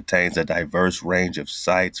example, contains a diverse range of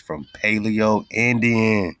sites from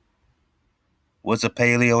Paleo-Indian. What's a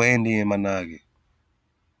Paleo-Indian, Managi?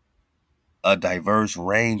 A diverse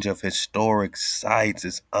range of historic sites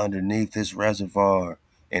is underneath this reservoir.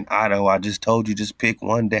 In Idaho, I just told you, just pick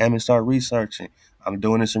one dam and start researching. I'm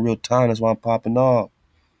doing this in real time. That's why I'm popping off.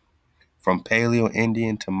 From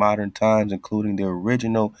Paleo-Indian to modern times, including the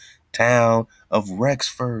original town of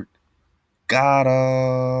Rexford. Got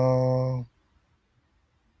 'em.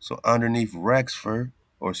 So underneath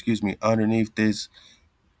underneath this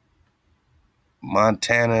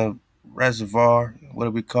Montana reservoir, what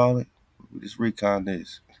do we call it? We just recon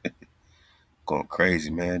this. Going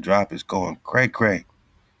crazy, man. Drop is going cray.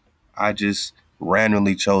 I just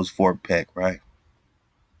randomly chose Fort Peck, right?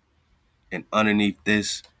 And underneath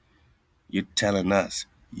this, you telling us,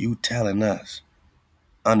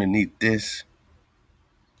 underneath this,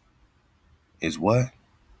 is what?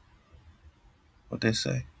 What they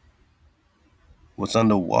say? What's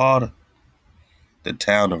underwater? The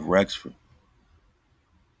town of Rexford.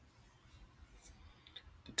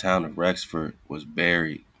 The town of Rexford was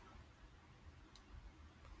buried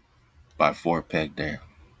by Fort Peck Dam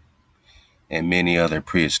and many other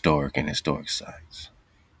prehistoric and historic sites.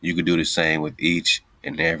 You could do the same with each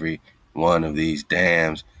and every one of these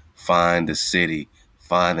dams. Find the city,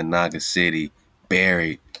 find the Naga city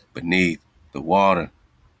buried beneath the water.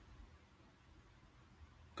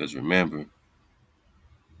 Because remember,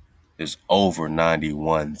 there's over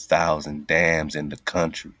 91,000 dams in the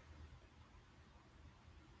country.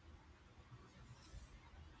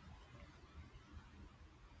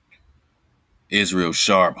 Israel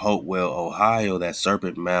Sharp, Hopewell, Ohio, that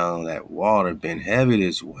Serpent Mound, that water been heavy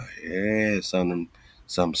this way. Yeah, something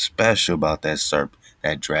special about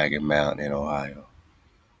that Dragon Mountain in Ohio.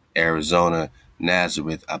 Arizona,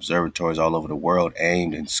 Nazareth, observatories all over the world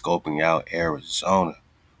aimed and scoping out Arizona.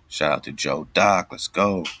 Shout out to Joe Doc, let's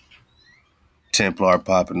go. Templar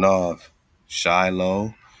popping off.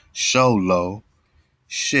 Shiloh, Sholo,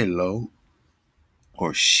 Shiloh,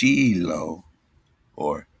 or Shiloh,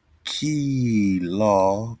 or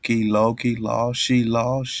Kilo, Sheila,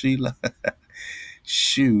 Shula,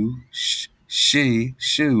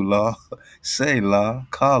 Selah,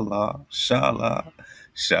 Kala, Shala,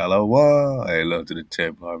 Shalawah. Hey, love to the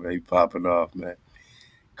Templar, man. He popping off, man.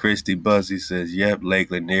 Christy Buzzy says, yep,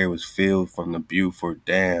 Lake Lanier was filled from the Beaufort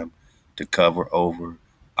Dam to cover over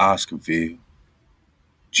Oscarville,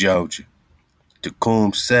 Georgia.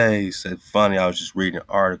 Tecum said, funny, I was just reading an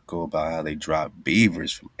article about how they drop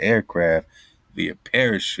beavers from aircraft via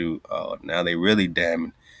parachute. Oh, now they really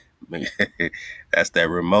damming. That's that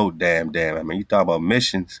remote dam. I mean, you talk about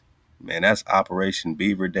missions, man, that's Operation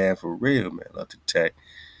Beaver Dam for real, man. Love to tech.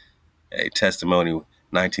 Hey, testimony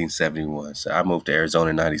 1971. So I moved to Arizona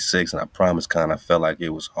in 96, and I promised I felt like it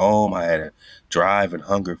was home. I had a drive and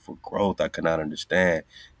hunger for growth I could not understand.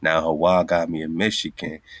 Now HaWah got me in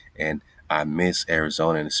Michigan, and I miss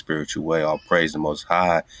Arizona in a spiritual way. All praise the Most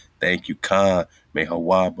High. Thank you, Khan. May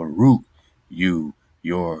HaWah Baruch you,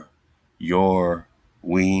 your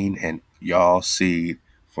ween, and y'all seed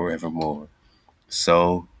forevermore.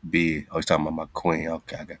 So be it. Oh, he's talking about my queen.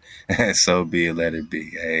 Okay. So be it, let it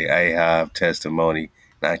be. Hey, I have testimony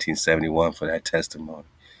 1971 for that testimony.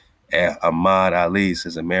 Ahmad Ali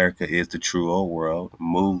says America is the true old world.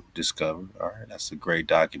 Mu discovered. All right, that's a great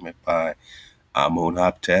document by Amun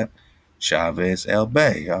Hotep Chavez El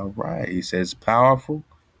Bey. All right, he says powerful.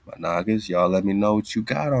 My Nagas, y'all let me know what you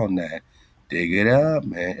got on that. Dig it up,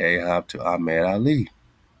 man. Ahab to Ahmed Ali.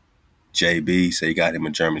 JB say he got him a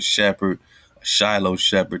German Shepherd, a Shiloh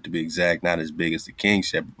Shepherd to be exact, not as big as the King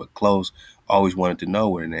Shepherd, but close. Always wanted to know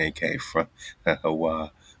where the name came from.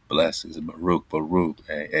 Wow. Blessings. Baruch.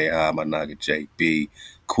 Hey, my Naga JB.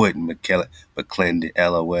 Quentin McClendon,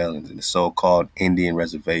 LOL, and the so-called Indian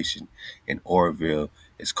reservation in Orville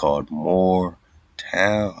is called Moore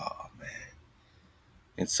Town. Oh, man.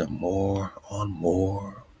 It's a more on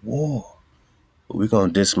more war. But we're going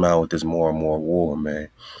to dismount with this more and more war, man.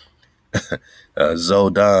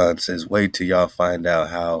 Zodan says, wait till y'all find out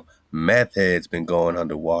how meth heads been going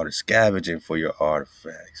underwater scavenging for your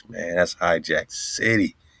artifacts. Man, that's hijacked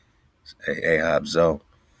city. Hey, Hobzo.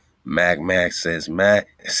 Mac says,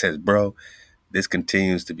 bro, this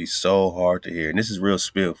continues to be so hard to hear. And this is real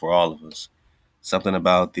spill for all of us. Something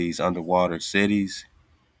about these underwater cities,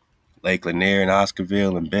 Lake Lanier and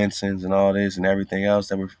Oscarville and Benson's and all this and everything else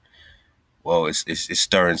that it's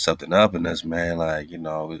stirring something up in us, man. Like,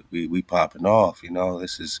 we popping off,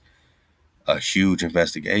 this is a huge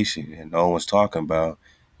investigation and no one's talking about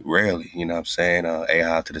rarely, you know what I'm saying?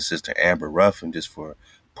 Ahab to the sister Amber Ruffin just for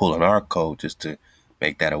pulling our code just to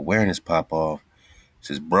make that awareness pop off.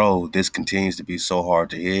 Says, bro, this continues to be so hard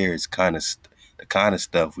to hear. It's the kind of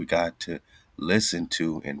stuff we got to listen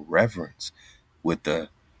to in reverence with the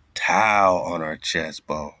towel on our chest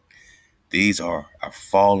bone. These are our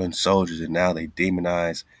fallen soldiers, and now they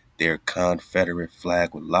demonize their Confederate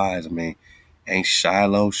flag with lies. I mean, ain't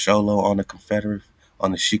Shiloh, Sholo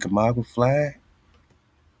on the Chickamauga flag?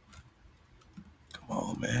 Come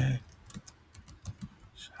on, man.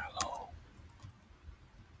 Shiloh.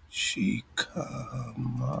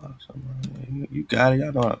 Chickamauga. You got it.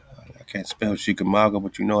 I know I can't spell Chickamauga,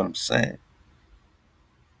 but you know what I'm saying.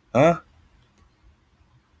 Huh?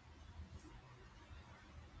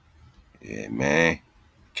 Yeah, man.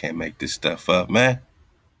 Can't make this stuff up, man.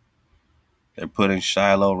 They're putting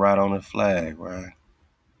Shiloh right on the flag, right?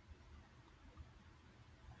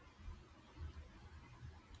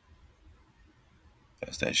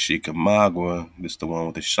 That's that Chickamauga. This the one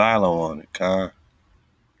with the Shiloh on it, Con.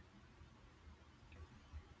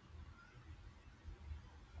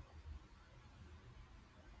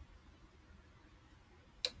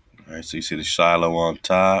 All right, so you see the Shiloh on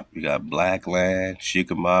top. You got Black Land,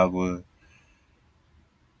 Chickamauga.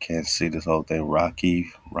 Can't see this whole thing.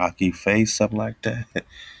 Rocky face, something like that.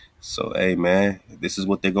 So, hey, man, this is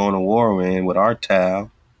what they're going to war in with our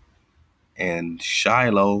town and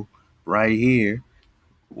Shiloh right here.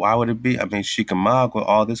 Why would it be? I mean, Chickamauga,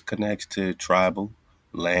 all this connects to tribal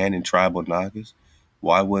land and tribal Nagas.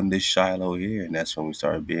 Why wouldn't this Shiloh here? And that's when we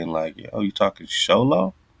started being like, yo, you talking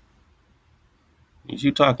Sholo? Is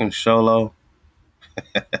you talking Sholo?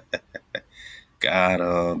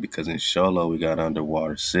 Because in Sholo we got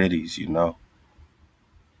underwater cities, you know.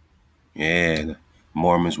 Yeah, the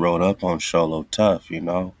Mormons rode up on Sholo tough, you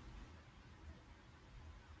know.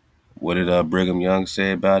 What did Brigham Young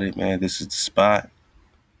say about it, man? This is the spot.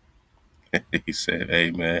 He said,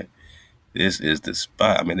 hey, man, this is the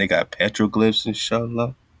spot. I mean, they got petroglyphs in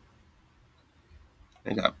Sholo.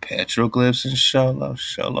 They got petroglyphs in Sholo.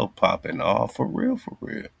 Sholo popping off for real, for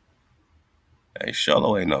real. Hey,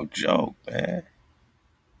 Sholo ain't no joke, man.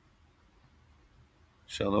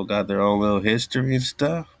 Sholo got their own little history and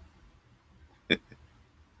stuff.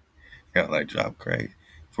 Got like drop crazy.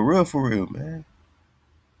 For real, man.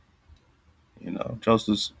 You know,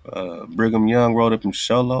 Joseph Brigham Young wrote up in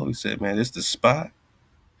Sholo. He said, man, this is the spot.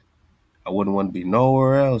 I wouldn't want to be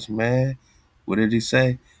nowhere else, man. What did he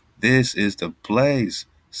say? This is the place,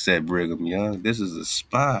 said Brigham Young. This is the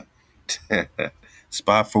spot.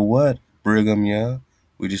 Spot for what, Brigham Young?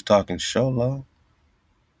 We just talking Sholo.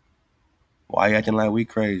 Why you acting like we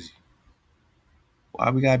crazy?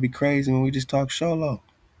 Why we gotta be crazy when we just talk Sholo?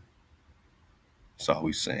 That's all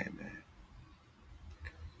we saying, man.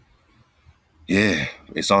 Yeah,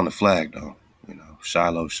 it's on the flag, though. You know,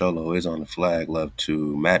 Shiloh, Sholo is on the flag. Love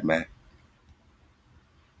to Matt.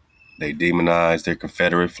 They demonize their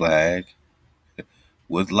Confederate flag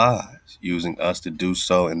with lies, using us to do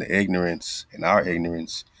so in our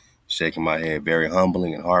ignorance, shaking my head, very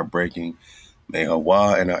humbling and heartbreaking. May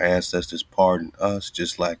HaWah and our ancestors pardon us,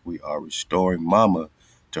 just like we are restoring Mama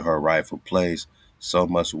to her rightful place. So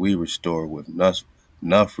must we restore with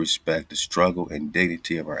enough respect the struggle and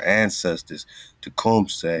dignity of our ancestors. To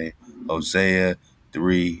say Hosea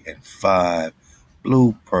 3 and 5,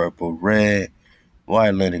 blue, purple, red,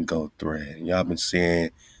 white linen, gold thread. And y'all been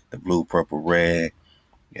seeing the blue, purple, red.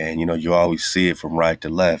 And, you know, you always see it from right to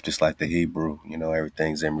left, just like the Hebrew. You know,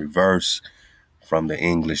 everything's in reverse from the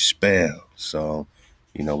English spell. So,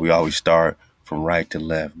 you know, we always start from right to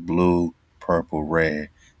left, blue, purple, red,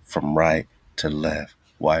 from right to left,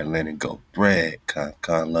 white linen, gold thread.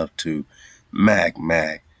 Con love to Mac,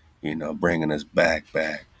 you know, bringing us back.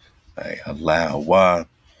 Hey, Halal HaWah.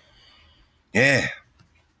 Yeah,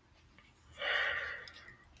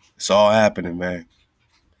 it's all happening, man.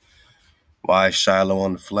 Why is Shiloh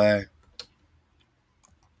on the flag?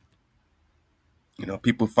 You know,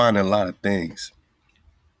 people find a lot of things.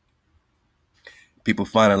 People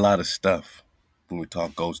find a lot of stuff when we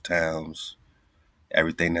talk ghost towns,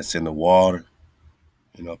 everything that's in the water.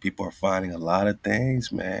 You know, people are finding a lot of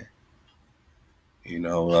things, man. You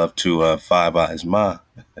know, love to Five Eyes Ma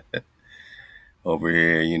over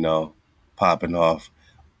here, you know, popping off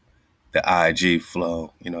the IG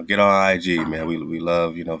flow. You know, get on IG, man. We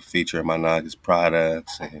love, you know, featuring my Naga's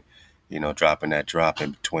products and, you know, dropping that drop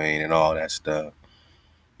in between and all that stuff.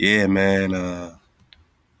 Yeah, man.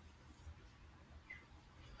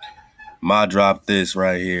 Ma dropped this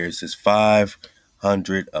right here. It says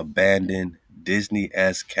 500 abandoned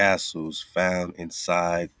Disney-esque castles found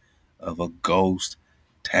inside of a ghost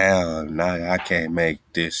town. Now I can't make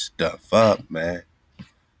this stuff up, man.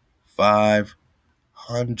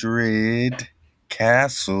 500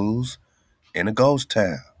 castles in a ghost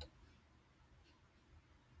town.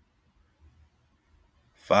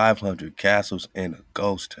 500 castles in a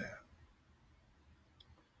ghost town.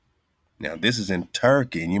 Now, this is in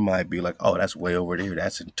Turkey, and you might be like, oh, that's way over there.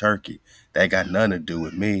 That's in Turkey. That got nothing to do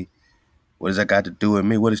with me. What does that got to do with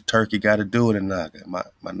me? What does Turkey got to do with a Naga? My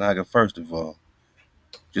Naga, first of all,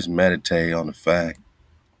 just meditate on the fact.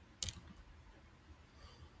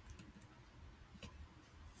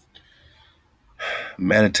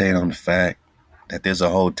 Meditate on the fact that there's a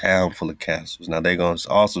whole town full of castles. Now, they're going to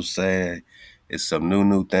also say it's some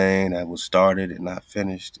new thing that was started and not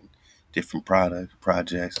finished. And different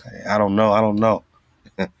projects. I don't know.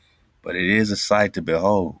 But it is a sight to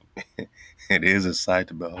behold. It is a sight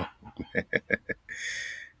to behold.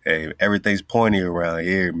 Hey, everything's pointy around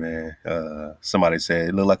here, man. Somebody said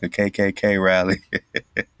it looked like a KKK rally.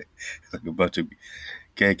 Like a bunch of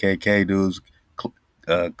KKK dudes,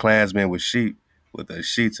 Klansmen with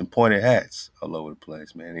sheets and pointed hats all over the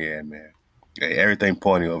place, man. Yeah, man. Hey, everything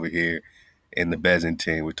pointy over here in the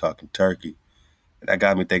Byzantine. We're talking Turkey. And that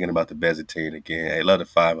got me thinking about the Byzantine again. Hey, love the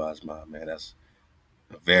Five Eyes, man. That's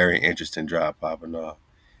a very interesting drop popping off.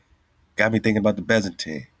 Got me thinking about the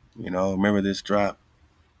Byzantine. Remember this drop?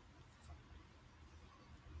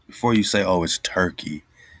 Before you say, oh, it's Turkey,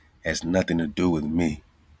 it has nothing to do with me.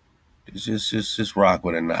 Just rock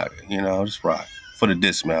with a naga, just rock. For the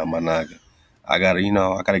dismount, my naga. I gotta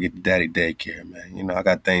get to daddy daycare, man. I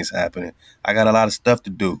got things happening. I got a lot of stuff to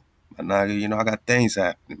do. My naga, I got things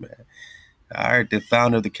happening, man. I heard the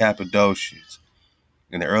founder of the Cappadocians.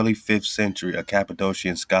 In the early 5th century, a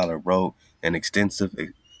Cappadocian scholar wrote an extensive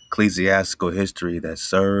ecclesiastical history that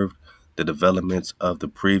served the developments of the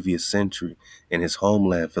previous century. In his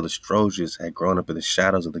homeland, Philostrosius had grown up in the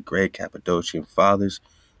shadows of the great Cappadocian fathers.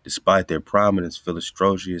 Despite their prominence,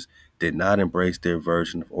 Philostrosius did not embrace their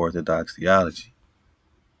version of Orthodox theology.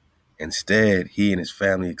 Instead, he and his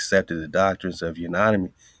family accepted the doctrines of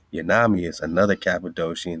Eunomius, another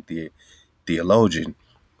Cappadocian theologian,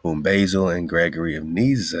 whom Basil and Gregory of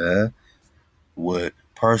Nyssa would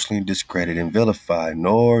personally discredit and vilify.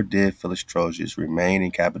 Nor did Philostrosius remain in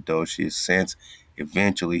Cappadocia, since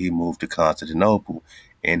eventually he moved to Constantinople.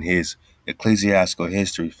 In his ecclesiastical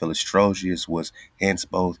history, Philostrosius was hence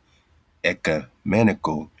both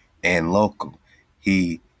ecumenical and local.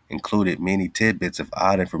 He included many tidbits of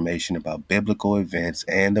odd information about biblical events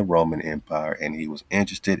and the Roman Empire, and he was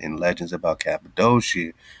interested in legends about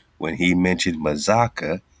Cappadocia. When he mentioned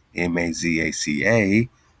Mazaca, Mazaca,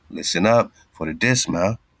 listen up for the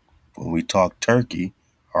dismount. When we talk Turkey,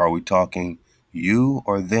 are we talking you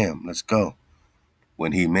or them? Let's go.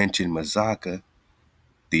 When he mentioned Mazaca,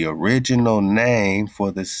 the original name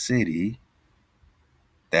for the city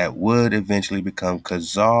that would eventually become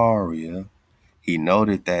Khazaria, he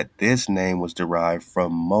noted that this name was derived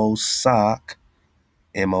from Mosoch,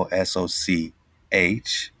 Mosoch,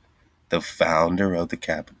 the founder of the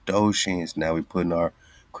Cappadocians. Now we're putting our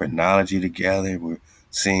chronology together. We're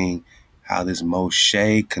seeing how this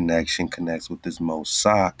Moshe connection connects with this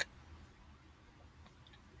Mosoch.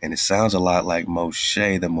 And it sounds a lot like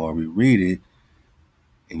Moshe the more we read it,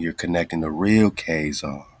 and you're connecting the real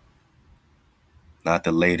Khazar. Not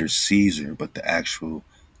the later Caesar, but the actual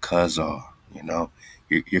Khazar,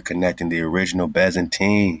 You're connecting the original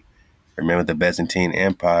Byzantine. Remember, the Byzantine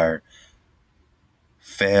Empire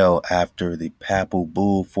fell after the Papal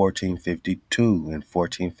Bull 1452 and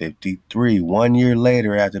 1453. 1 year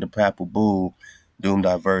later, after the Papal Bull, doomed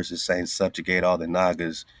diverse is saying subjugate all the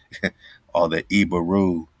Nagas, all the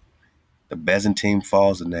Ibaru. The Byzantine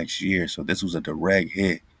falls the next year, so this was a direct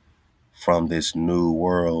hit from this new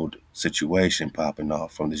world situation popping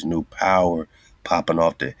off, from this new power popping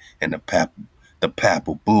off the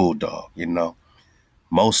Papal Bulldog,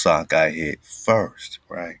 Mosoch got hit first,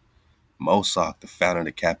 right? Mosoch, the founder of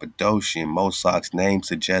the Cappadocian. Mosoch's name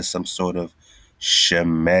suggests some sort of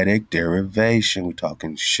Shemitic derivation. We're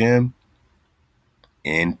talking Shem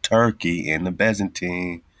in Turkey, in the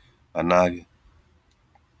Byzantine. Anaga.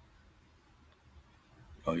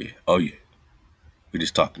 Oh yeah. We're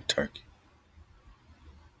just talking Turkey.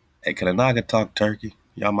 Hey, can a Naga talk Turkey?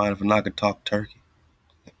 Y'all mind if a Naga talk Turkey?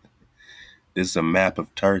 This is a map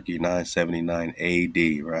of Turkey, 979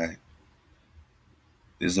 AD, right?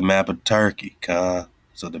 This is a map of Turkey,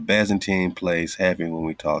 So the Byzantine plays heavy when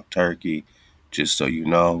we talk Turkey, just so you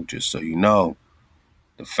know.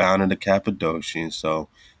 The founder of the Cappadocian. So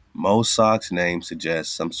Mosoch's name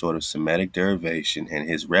suggests some sort of Semitic derivation, and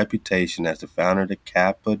his reputation as the founder of the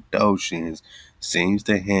Cappadocians seems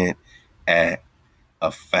to hint at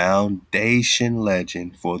a foundation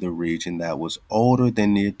legend for the region that was older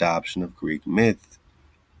than the adoption of Greek myth.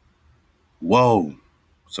 Whoa.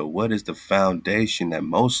 So what is the foundation that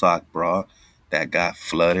Mosoch brought that got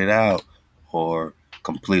flooded out or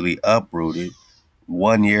completely uprooted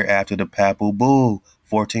 1 year after the Papal Bull,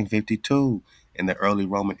 1452, in the early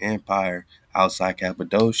Roman Empire outside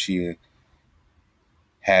Cappadocia?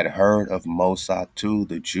 Had heard of Mosoch too.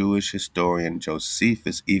 The Jewish historian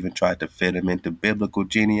Josephus even tried to fit him into biblical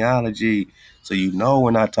genealogy. So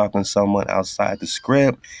we're not talking someone outside the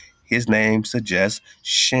script. His name suggests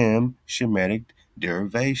Shemitic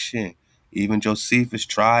derivation. Even Josephus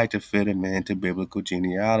tried to fit him into biblical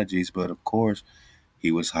genealogies, but of course,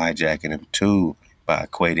 he was hijacking him too by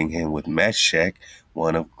equating him with Meshach,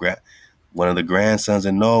 one of the grandsons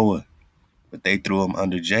of Noah. But they threw him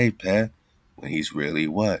under Japheth when he's really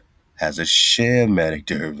what? Has a Shemitic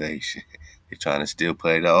derivation. They're trying to still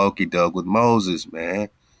play the okie doke with Moses, man.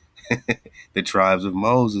 The tribes of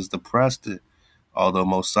Moses, the Presta. Although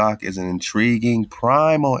Mosak is an intriguing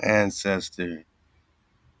primal ancestor,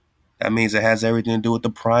 that means it has everything to do with the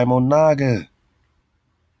primal Naga.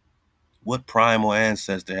 What primal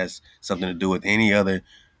ancestor has something to do with any other,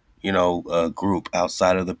 group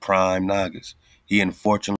outside of the prime Nagas? He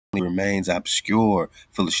unfortunately remains obscure.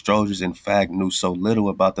 Philostrogis, in fact, knew so little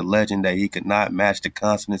about the legend that he could not match the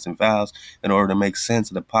consonants and vowels in order to make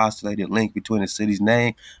sense of the postulated link between the city's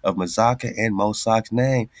name of Mazaka and Mosak's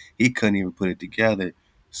name. He couldn't even put it together,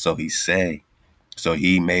 so he say. So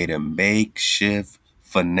he made a makeshift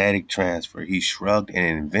phonetic transfer. He shrugged and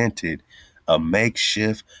invented a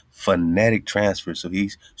makeshift phonetic transfer. So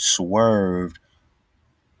he swerved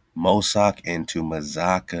Mosak into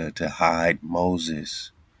Mazaka to hide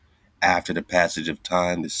Moses. After the passage of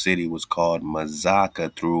time, the city was called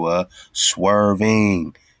Mazaka through a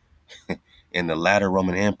swerving. In the latter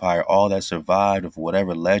Roman Empire, all that survived of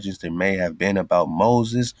whatever legends there may have been about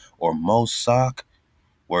Moses or Mosak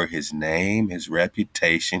were his name, his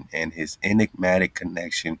reputation, and his enigmatic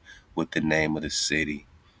connection with the name of the city.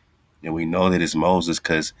 And we know that it's Moses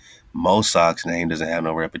because Mosak's name doesn't have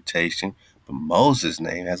no reputation, but Moses'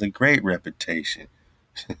 name has a great reputation.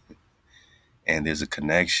 And there's a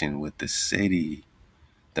connection with the city.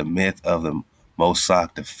 The myth of the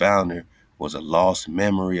Mosak, the founder, was a lost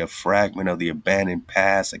memory, a fragment of the abandoned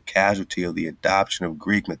past, a casualty of the adoption of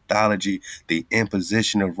Greek mythology, the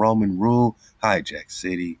imposition of Roman rule, hijack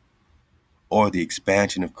city, or the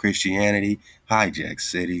expansion of Christianity, hijack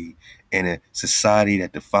city. In a society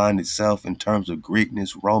that defined itself in terms of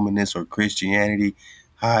Greekness, Romanness, or Christianity,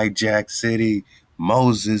 hijack city.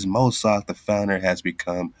 Moses, Mosak, the founder, has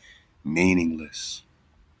become meaningless.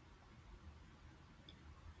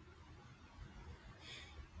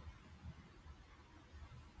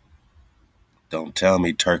 Don't tell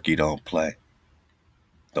me Turkey don't play.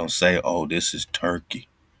 Don't say, oh, this is Turkey.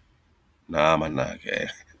 Nah, my knock, hey.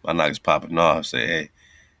 My knock is popping off. Say, hey.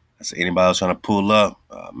 I said, anybody else trying to pull up?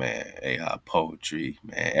 Oh, man, A-Hop Poetry,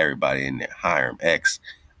 man, everybody in there. Hiram X,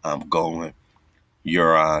 I'm going.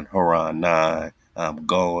 Huron, Huron 9, I'm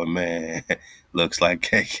going, man. Looks like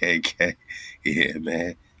KKK. Yeah,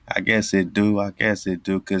 man. I guess it do,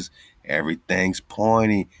 because everything's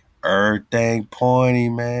pointy. Everything pointy,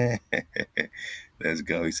 man. Let's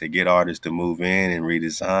go. He said, get artists to move in and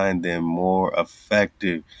redesign them more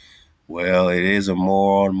effective. Well, it is a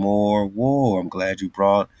more on more war. I'm glad you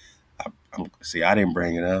brought. I didn't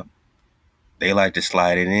bring it up. They like to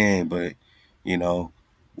slide it in, but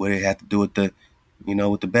what did it have to do with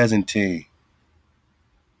with the Byzantine?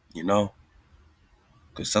 Because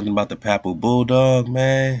something about the Papal Bulldog,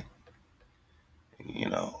 man.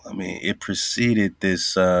 It preceded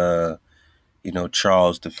this, Charles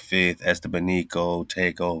V, Estebanico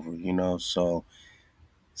takeover, so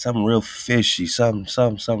something real fishy,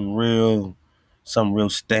 something real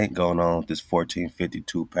stank going on with this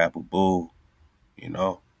 1452 Papal Bull,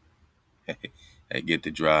 Hey, get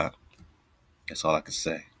the drop. That's all I can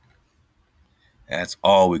say. That's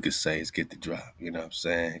all we could say is get the drop, you know what I'm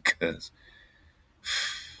saying? Because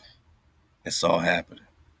it's all happening.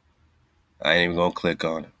 I ain't even going to click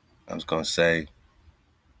on it. I'm just going to say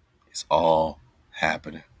it's all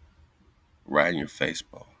happening. Right in your face,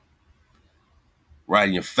 bone. Right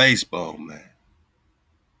in your face, bone, man.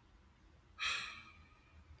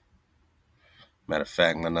 Matter of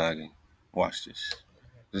fact, my noggin, watch this.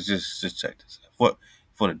 Just check this out.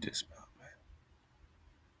 For the dismount, man.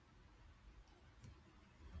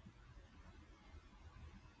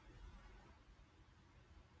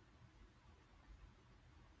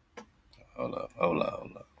 Hold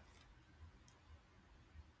up.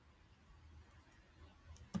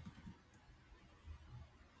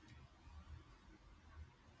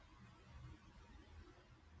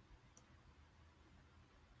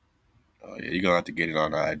 Oh, yeah, you're going to have to get it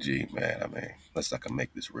on IG, man. Unless I can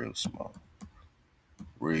make this real small.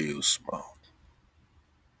 Real small.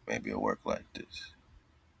 Maybe it'll work like this.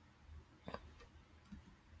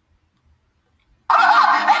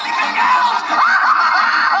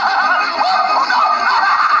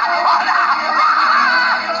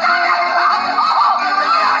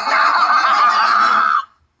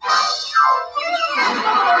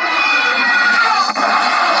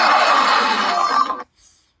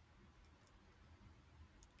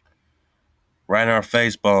 Right in our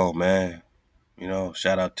face, bone, man.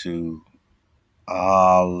 Shout out to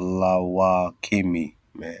Halal HaWah Kimmy,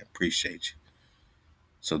 man. Appreciate you.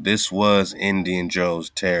 So this was Indian Joe's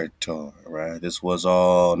territory, right? This was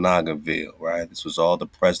all Nagaville, right? This was all the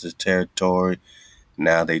Preston's territory.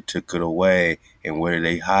 Now they took it away. And where did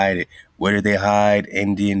they hide it? Where did they hide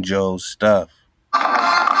Indian Joe's stuff?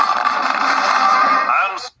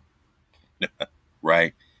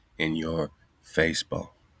 in your face bone.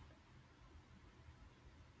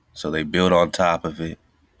 So they built on top of it,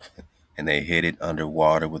 and they hid it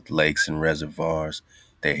underwater with lakes and reservoirs.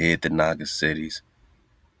 They hid the Naga cities.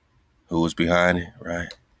 Who was behind it,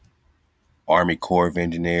 right? Army Corps of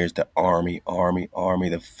Engineers, the Army,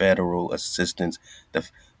 the federal assistance,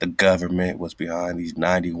 the government was behind these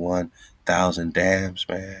 91,000 dams,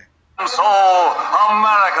 man. So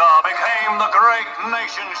America became the great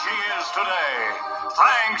nation she is today,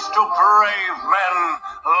 thanks to brave men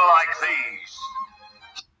like these.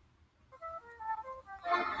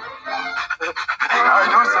 I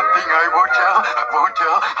know something I won't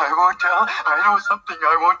tell, I know something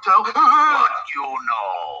I won't tell. What you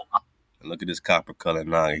know? And look at this copper colored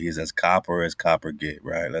Naga. He's as copper get,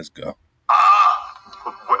 right? Let's go.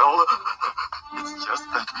 Well, it's just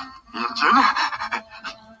that Injun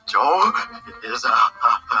Joe is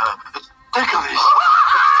ticklish.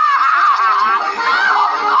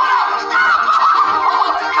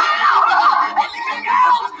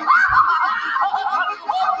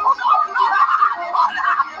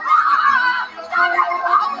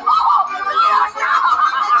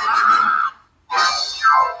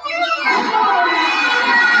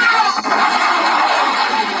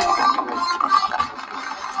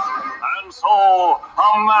 And so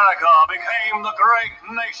America became the great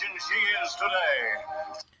nation she is today.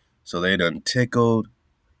 So they done tickled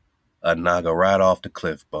a Naga right off the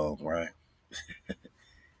cliff bone, right?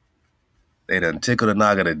 They done tickled a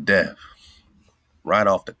Naga to death right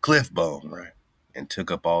off the cliff bone, right? And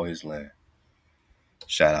took up all his land.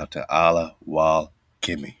 Shout out to Halal HaWah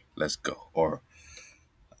Kimmy. Let's go. Or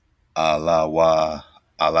Halal HaWah,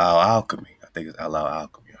 Halal Alchemy. I think it's Halal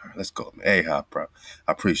Alchemy. All right, let's go, man. Hey, I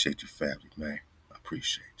appreciate you, family, man. I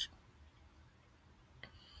appreciate you.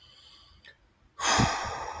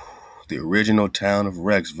 The original town of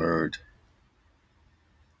Rexford,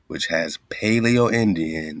 which has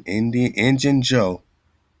Paleo-Indian Injun Joe,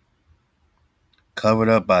 covered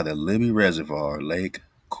up by the Libby Reservoir, Lake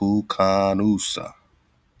Kukanusa.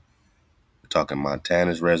 We're talking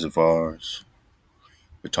Montana's reservoirs.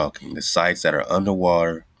 We're talking the sites that are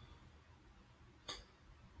underwater,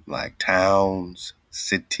 like towns,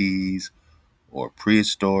 cities, or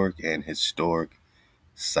prehistoric and historic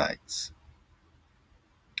sites.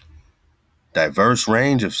 Diverse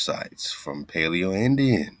range of sites from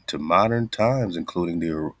Paleo-Indian to modern times, including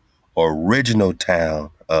the original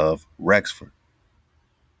town of Rexford.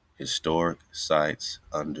 Historic sites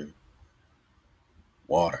under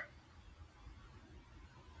water.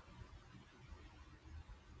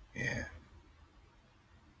 Yeah.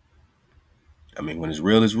 I mean, when it's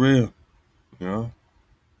real, you know?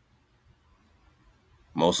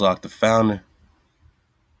 Moslok the founder,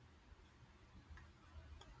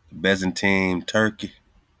 the Byzantine Turkey.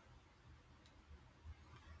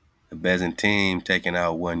 The Byzantine taken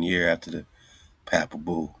out 1 year after the Papal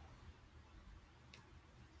Bull.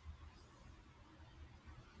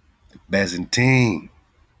 The Byzantine.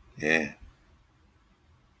 Yeah.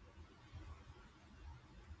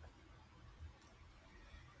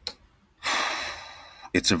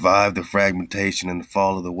 It survived the fragmentation and the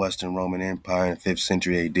fall of the Western Roman Empire in the 5th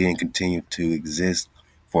century AD and continued to exist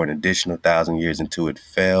for an additional 1,000 years until it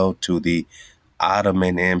fell to the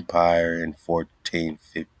Ottoman Empire in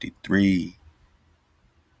 1453.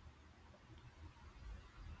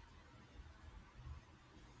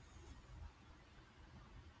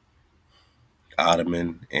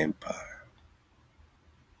 Ottoman Empire.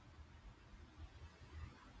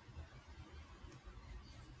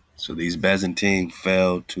 So these Byzantine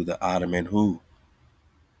fell to the Ottoman who?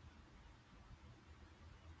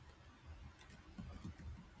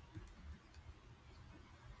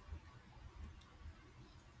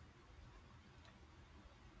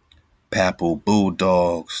 Papal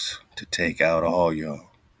bulldogs to take out all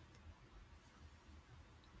y'all.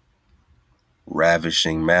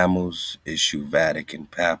 Ravishing mammals issue Vatican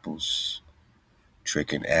papals,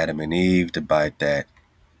 tricking Adam and Eve to bite that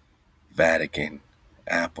Vatican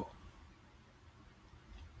apple.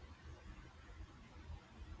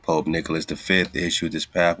 Pope Nicholas V issued this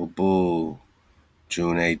papal bull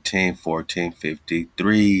June 18,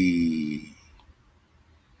 1453.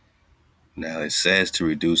 Now it says to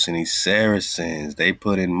reduce any Saracens. They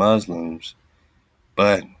put in Muslims,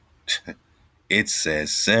 but it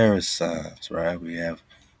says Saracens, right? We have,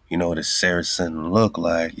 what a Saracen look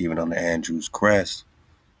like, even on the Andrew's crest.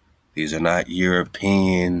 These are not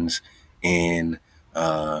Europeans in,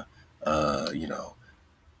 these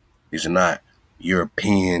are not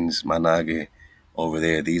Europeans, Managa, over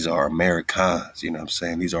there. These are Americans, you know what I'm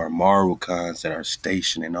saying? These are Marucans that are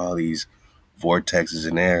stationed in all these vortexes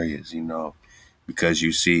and areas, because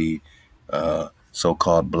you see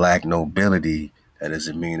so-called black nobility, that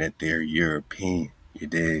doesn't mean that they're European. You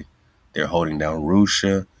did. They're holding down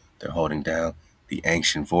Russia. They're holding down the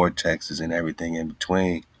ancient vortexes and everything in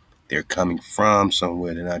between. They're coming from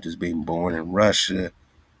somewhere. They're not just being born in Russia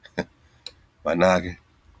by Naga,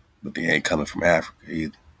 but they ain't coming from Africa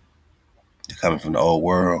either. They're coming from the old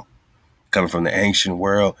world, coming from the ancient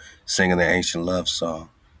world, singing the ancient love song.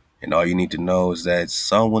 And all you need to know is that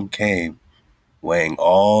someone came weighing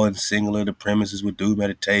all and singular the premises with due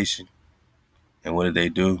meditation. And what did they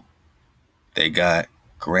do? They got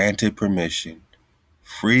granted permission,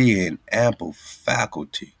 free and ample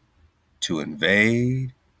faculty to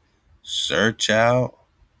invade, search out,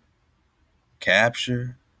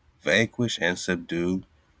 capture, vanquish, and subdue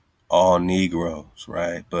all Negroes,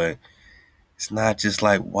 right? But it's not just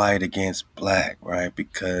like white against black, right?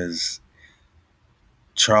 Because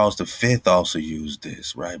Charles V also used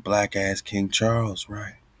this, right? Black ass King Charles,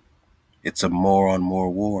 right? It's a more on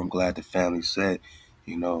more war. I'm glad the family said,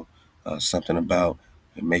 something about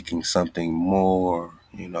making something more,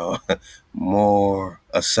 more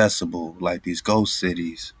accessible, like these ghost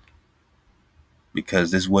cities,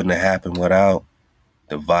 because this wouldn't have happened without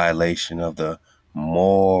the violation of the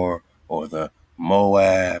Moor or the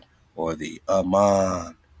Moab or the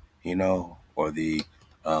Ammon, or the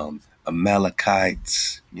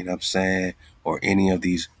Amalekites, you know what I'm saying, or any of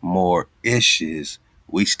these more issues.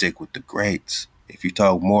 We stick with the greats. If you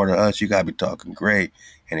talk more to us, you got to be talking great.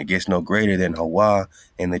 And it gets no greater than HaWah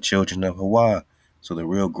and the children of HaWah. So the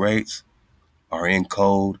real greats are in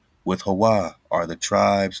code with HaWah, are the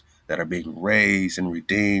tribes that are being raised and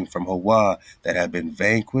redeemed from HaWah, that have been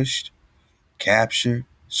vanquished, captured,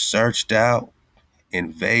 searched out,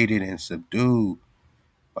 invaded, and subdued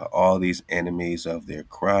by all these enemies of their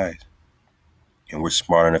Christ. And we're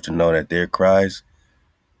smart enough to know that their Christ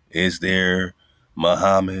is their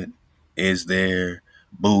Muhammad, is their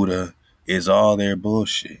Buddha, is all their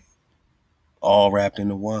bullshit, all wrapped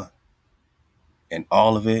into one. And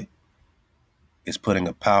all of it is putting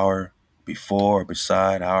a power before or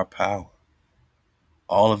beside our power.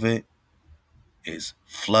 All of it is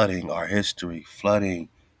flooding our history, flooding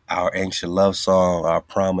our ancient love song, our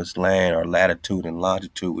promised land, our latitude and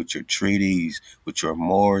longitude with your treaties, with your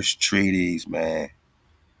Moorish treaties, man,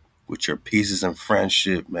 with your pieces of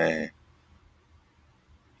friendship, man.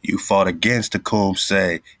 You fought against the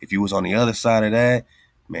Kumse. If you was on the other side of that,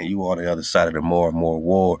 man, you on the other side of the more and more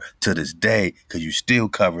war to this day, because you still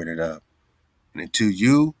covered it up. And until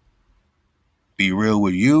you be real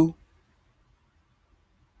with you,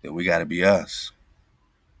 then we got to be us.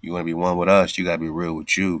 You want to be one with us, you got to be real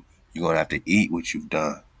with you. You're going to have to eat what you've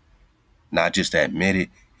done. Not just admit it,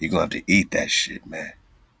 you're going to have to eat that shit, man.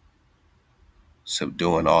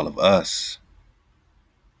 Subduing all of us.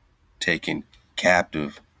 Taking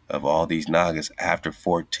captive of all these Nagas after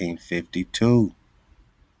 1452.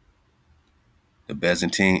 The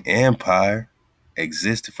Byzantine Empire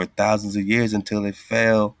existed for thousands of years until it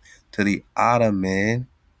fell to the Ottoman.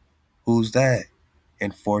 Who's that? In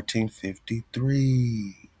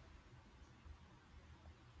 1453.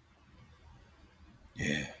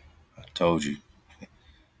 Yeah, I told you.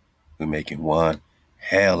 We're making one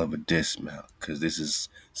hell of a dismount, because this is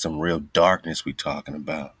some real darkness we talking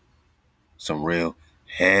about. Some real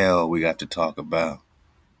hell we got to talk about.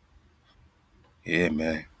 Yeah,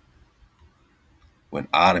 man. When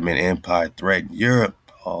Ottoman Empire threatened Europe,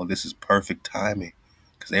 oh, this is perfect timing,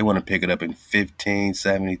 because they want to pick it up in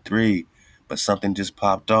 1573, but something just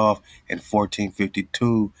popped off in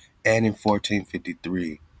 1452 and in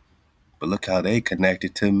 1453. But look how they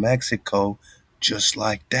connected to Mexico just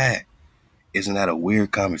like that. Isn't that a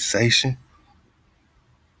weird conversation?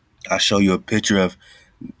 I show you a picture of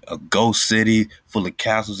a ghost city full of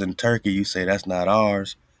castles in Turkey. You say that's not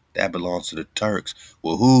ours. That belongs to the Turks.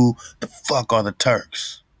 Well, who the fuck are the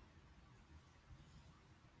Turks?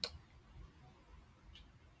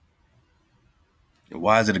 And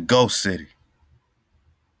why is it a ghost city?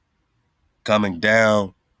 Coming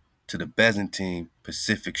down to the Byzantine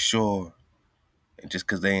Pacific shore. And just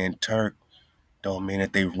because they in Turk don't mean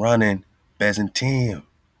that they running Byzantium.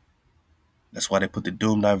 That's why they put the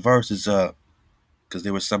Doom Diverses up. Because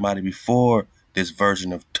there was somebody before this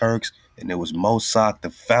version of Turks, and it was Mossack, the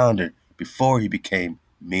founder. Before he became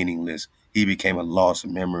meaningless, he became a lost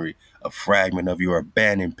memory, a fragment of your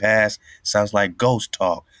abandoned past. Sounds like ghost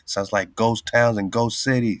talk. Sounds like ghost towns and ghost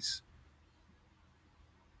cities.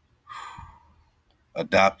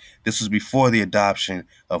 This was before the adoption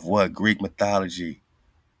of what? Greek mythology.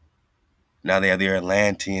 Now they have their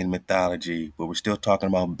Atlantean mythology, but we're still talking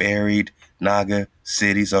about buried Naga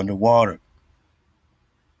cities underwater.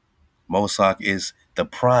 Mosak is the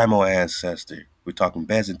primal ancestor. We're talking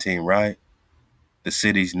Byzantine, right? The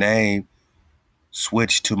city's name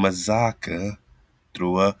switched to Mazaka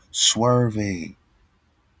through a swerving.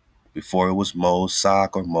 Before it was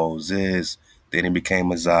Mosak or Moses. Then it became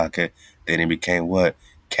Mazaka. Then it became what?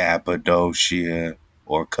 Cappadocia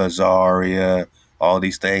or Khazaria. All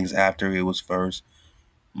these things after it was first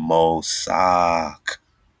Mosak,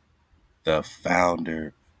 the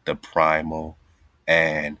founder, the primal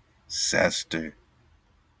ancestor.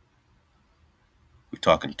 We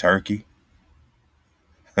talking Turkey?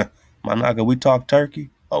 Managa, we talk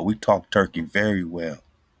Turkey? Oh, we talk Turkey very well.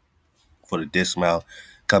 For the dismount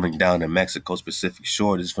coming down the Mexico's Pacific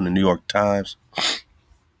shore. This is from the New York Times.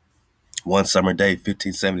 One summer day,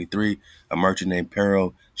 1573, a merchant named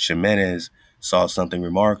Pedro Ximenez saw something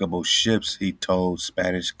remarkable. Ships, he told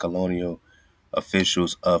Spanish colonial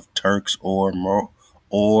officials, of Turks or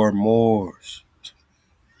Moors.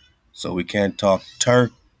 So we can't talk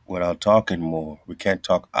Turk without talking Moor. We can't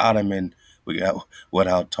talk Ottoman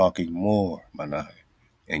without talking Moor, Managa.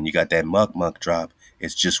 And you got that muck drop.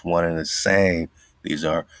 It's just one and the same. These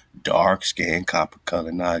are dark-skinned,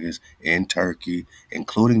 copper-colored Nagas in Turkey,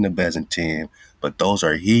 including the Byzantine. But those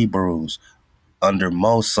are Hebrews under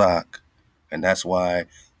Mosak. And that's why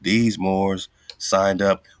these Moors signed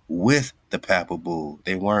up with the Papal Bull.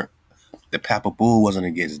 The Papal Bull wasn't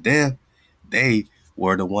against them. They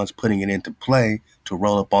were the ones putting it into play to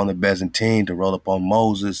roll up on the Byzantine, to roll up on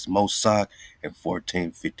Mosak in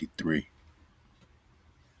 1453.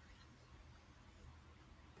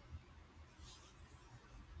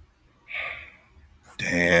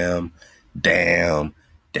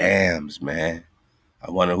 Dams, man. I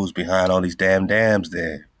wonder who's behind all these damn dams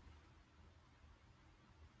there.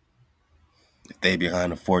 If they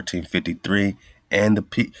behind the 1453 and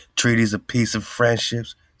the treaties of peace of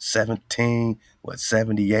friendships,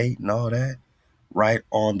 78 and all that, right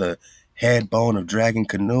on the headbone of Dragon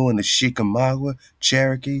Canoe and the Chickamauga,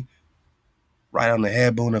 Cherokee, right on the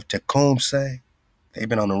headbone of Tecumseh. They've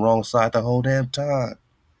been on the wrong side the whole damn time.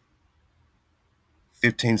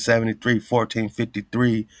 1573,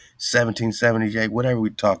 1453, 1778, whatever we're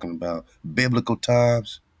talking about. Biblical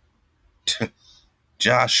times.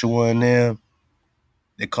 Joshua and them.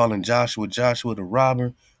 They calling Joshua the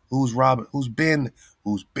robber. Who's robbing? Who's been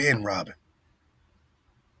robbing?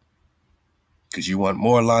 Because you want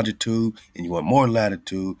more longitude and you want more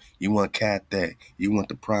latitude. You want Cathay. You want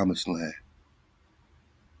the promised land.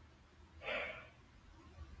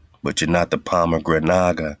 But you're not the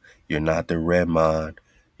Pomegranate. You're not the Redmond.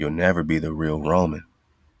 You'll never be the real Roman.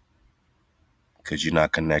 Because you're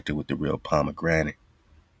not connected with the real pomegranate.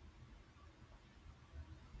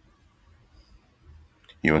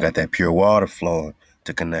 You ain't got that pure water flowing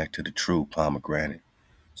to connect to the true pomegranate.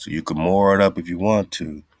 So you can moor it up if you want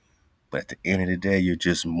to. But at the end of the day, you're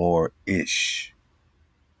just more-ish.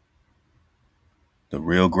 The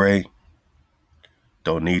real grape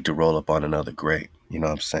don't need to roll up on another grape. You know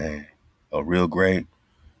what I'm saying? A real grape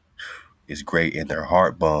is great in their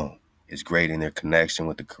heart bone. It's great in their connection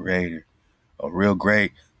with the Creator. A real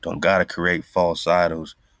grape don't gotta create false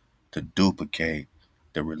idols to duplicate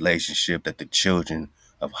the relationship that the children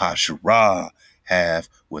of Hasharah have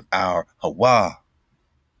with our HaWah.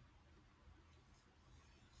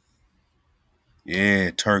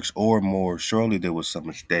 Yeah, Turks or Moors. Surely there was some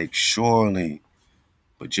mistake. Surely.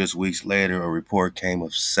 But just weeks later, a report came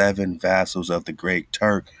of 7 vassals of the great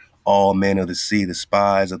Turk, all men of the sea, the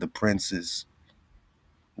spies of the princes,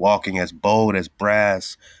 walking as bold as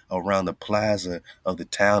brass around the plaza of the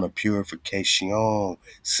town of Purification,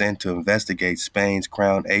 sent to investigate. Spain's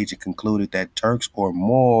crown agent concluded that Turks or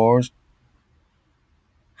Moors,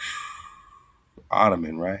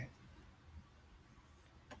 Ottoman, right?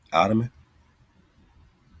 Ottoman?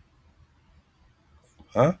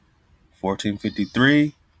 Huh?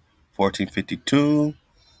 1453, 1452,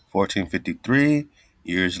 1453.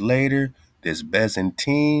 Years later, this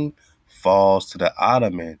Byzantine falls to the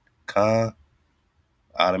Ottoman.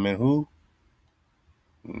 Ottoman who?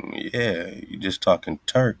 Yeah, you're just talking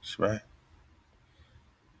Turks, right?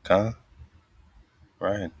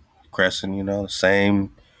 Right. Crescent, same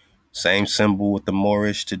symbol with the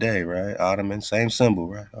Moorish today, right? Ottoman, same symbol,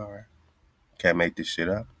 right? All right. Can't make this shit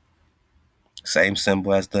up. Same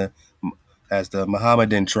symbol as the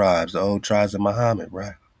Mohammedan tribes, the old tribes of Muhammad,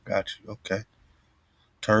 right? Got you. Okay.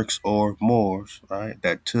 Turks or Moors, right?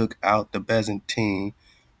 That took out the Byzantine.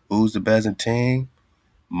 Who's the Byzantine?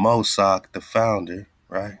 Mosak, the founder,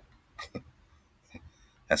 right?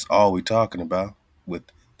 That's all we're talking about with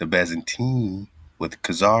the Byzantine, with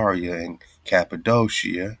Khazaria and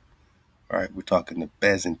Cappadocia, right? We're talking the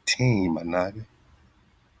Byzantine, my nigga.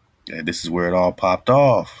 Yeah, this is where it all popped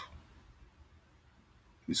off.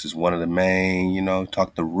 This is one of the main,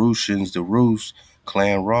 talk the Russians, the Rus,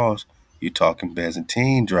 Clan Ross. You talking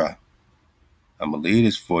Byzantine drop. I'm going to leave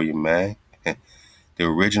this for you, man. The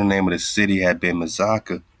original name of the city had been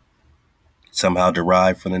Mazaka, somehow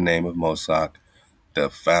derived from the name of Mosak, the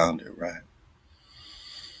founder, right?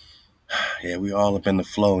 Yeah, we all up in the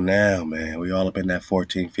flow now, man. We all up in that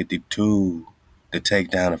 1452. The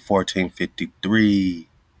takedown of 1453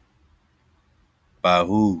 by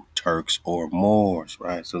who? Turks or Moors,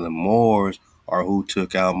 right? So the Moors are who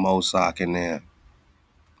took out Mosak and them.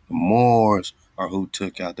 The Moors are who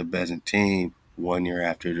took out the Byzantine 1 year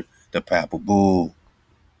after the Papal Bull.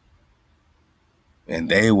 And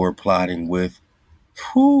they were plotting with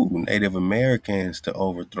Native Americans to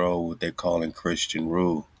overthrow what they're calling Christian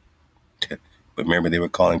rule. But remember, they were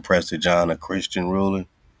calling Prester John a Christian ruler.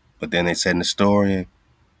 But then they said Nestorian.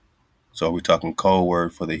 So are we talking code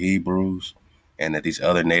word for the Hebrews? And that these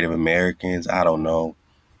other Native Americans, I don't know,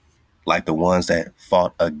 like the ones that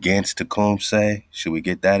fought against Tecumseh, should we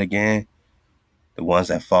get that again? The ones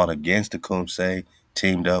that fought against Tecumseh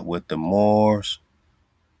teamed up with the Moors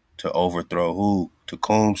to overthrow who?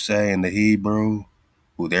 Tecumseh and the Hebrew,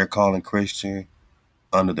 who they're calling Christian,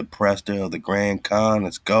 under the prester of the Grand Khan.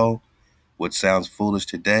 Let's go. What sounds foolish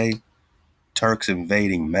today? Turks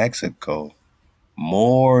invading Mexico.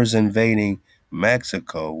 Moors invading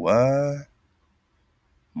Mexico. What?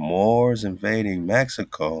 Moors invading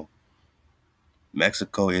Mexico.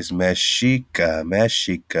 Mexico is Mexica.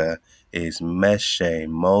 Mexica is Meshe,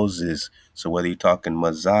 Moses. So whether you're talking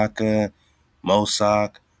Mazaka,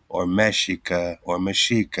 Mosak, or Mexica, or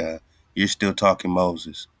Mexica, you're still talking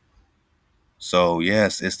Moses. So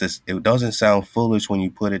yes, it's this. It doesn't sound foolish when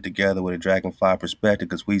you put it together with a Dragonfly perspective,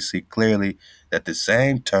 because we see clearly that the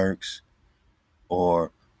same Turks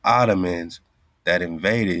or Ottomans that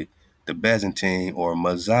invaded the Byzantine or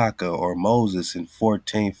Mazaka or Moses in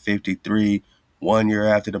 1453, 1 year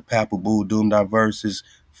after the Papal Bull doomed our verses,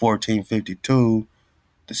 1452,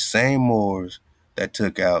 the same Moors that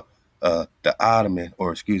took out the Ottoman,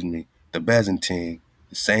 or excuse me, the Byzantine,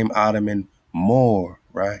 the same Ottoman Moor,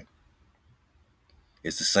 right?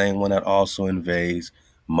 It's the same one that also invades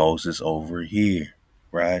Moses over here,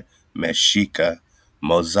 right? Mexica,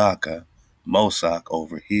 Mozaka, Mosak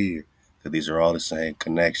over here. So these are all the same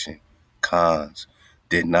connection. Khans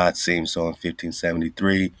did not seem so in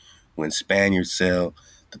 1573 when Spaniards sailed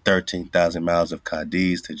the 13,000 miles of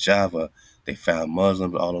Cadiz to Java. They found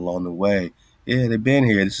Muslims all along the way. Yeah, they've been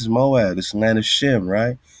here. This is Moab. This is the land of Shem,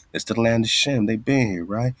 right? It's the land of Shem. They've been here,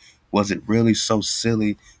 right? Was it really so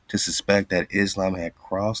silly to suspect that Islam had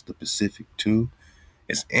crossed the Pacific too?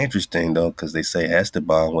 It's interesting, though, because they say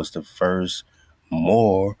Esteban was the first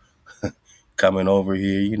Moor coming over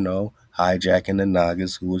here, hijacking the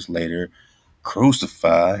Nagas, who was later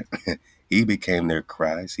crucified. He became their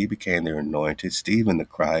Christ. He became their anointed. Stephen the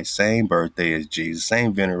Christ, same birthday as Jesus,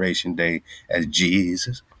 same veneration day as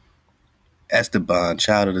Jesus. Esteban,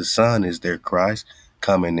 child of the sun, is their Christ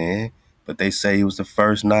coming in. But they say he was the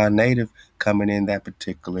first non-native coming in that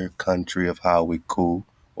particular country of Hawiku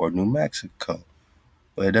or New Mexico.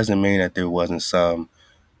 But it doesn't mean that there wasn't some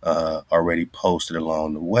already posted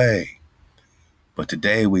along the way. But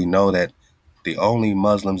today we know that the only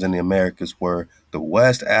Muslims in the Americas were the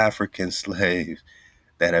West African slaves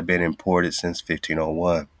that had been imported since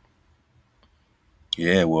 1501.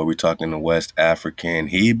 Yeah, well, we're talking the West African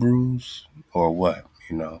Hebrews or what,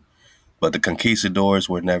 But the conquistadors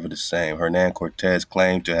were never the same. Hernan Cortez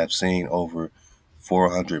claimed to have seen over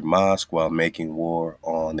 400 mosques while making war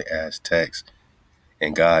on the Aztecs.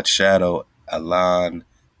 And God's shadow, Alan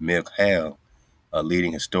Mikhail, a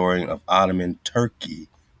leading historian of Ottoman Turkey,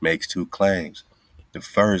 makes two claims. The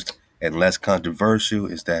first, and less controversial,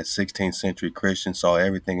 is that 16th century Christians saw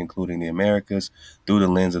everything, including the Americas, through the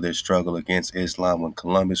lens of their struggle against Islam when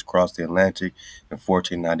Columbus crossed the Atlantic in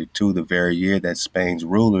 1492, the very year that Spain's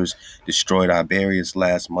rulers destroyed Iberia's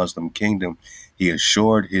last Muslim kingdom. He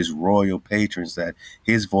assured his royal patrons that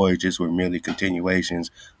his voyages were merely continuations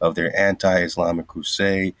of their anti-Islamic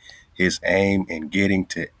crusade. His aim in getting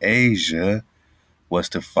to Asia was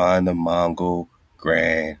to find the Mongol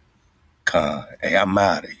Grand Khan. Hey, I'm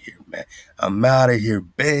out of here, man. I'm out of here,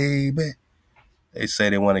 baby. They say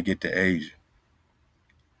they want to get to Asia.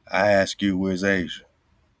 I ask you, where's Asia?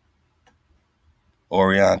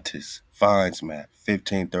 Orientis, finds map,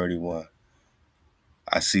 1531.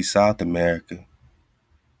 I see South America.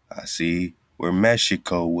 I see where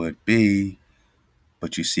Mexico would be,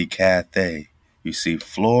 but you see Cathay. You see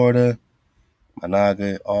Florida,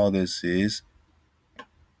 Managa, all this is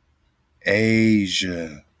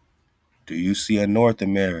Asia. Do you see a North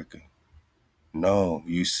America? No,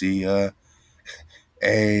 you see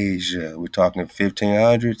Asia. We're talking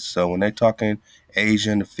 1500s. So when they're talking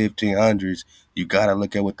Asia in the 1500s, you got to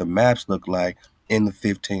look at what the maps look like in the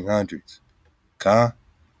 1500s. Huh?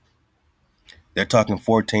 They're talking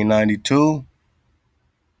 1492.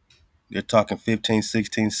 They're talking 15th,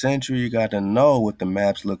 16th century. You got to know what the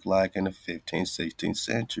maps look like in the 15th, 16th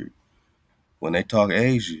century. When they talk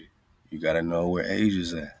Asia, you got to know where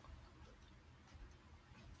Asia's at.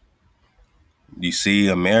 You see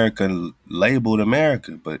America labeled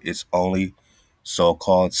America, but it's only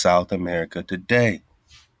so-called South America today.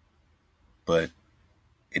 But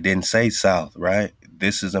it didn't say South, right?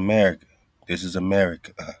 This is America. This is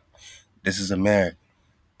America. This is America.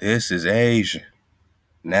 This is Asia,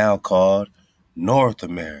 now called North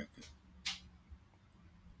America.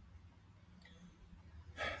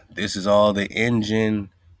 This is all the Injun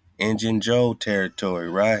Joe territory,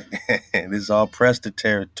 right? This is all Presta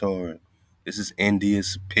territory. This is India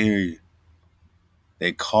Superior.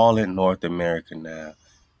 They call it North America now.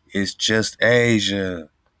 It's just Asia.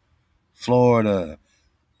 Florida.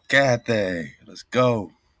 Cathay. Let's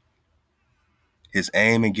go. His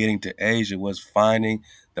aim in getting to Asia was finding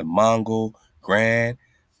the Mongol Grand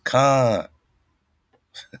Khan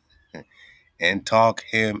and talk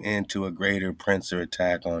him into a greater pincer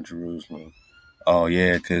attack on Jerusalem. Oh,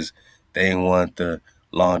 yeah, because they want the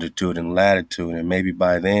longitude and latitude. And maybe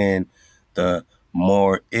by then, the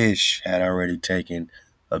Moorish had already taken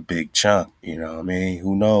a big chunk. You know what I mean?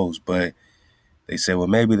 Who knows? But they said, well,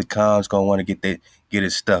 maybe the Khan's going to want to get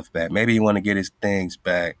his stuff back. Maybe he want to get his things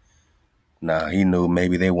back. Nah, he knew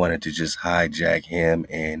maybe they wanted to just hijack him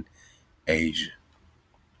in Asia.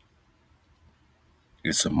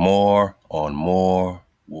 It's a more on more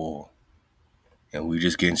war. And we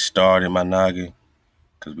just getting started, my noggin,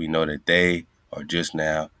 because we know that they are just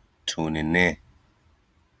now tuning in.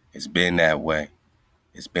 It's been that way.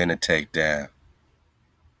 It's been a takedown,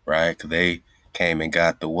 right? Because they came and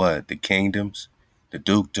got the what? The kingdoms, the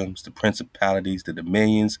dukedoms, the principalities, the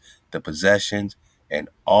dominions, the possessions, and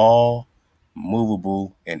all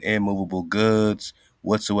movable and immovable goods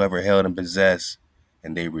whatsoever held and possessed.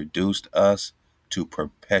 And they reduced us to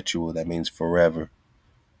perpetual, that means forever,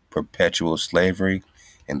 perpetual slavery.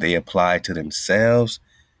 And they applied to themselves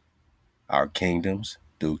our kingdoms,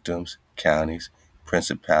 dukedoms, counties,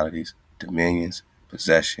 principalities, dominions,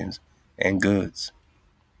 possessions, and goods,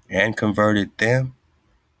 and converted them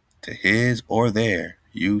to his or their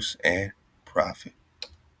use and profit.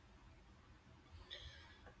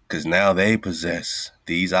 Because now they possess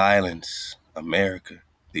these islands, America,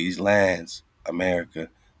 these lands, America,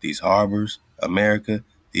 these harbors, America,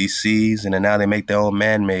 these seas, and then now they make their own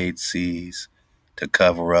man-made seas to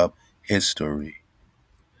cover up history,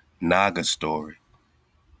 Naga story.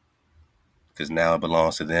 Because now it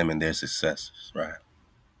belongs to them and their successors, right?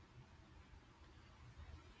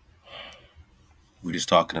 We're just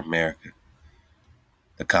talking America.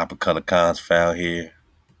 The copper color Khans found here.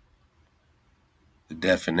 The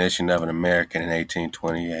definition of an American in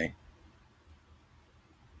 1828.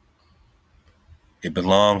 It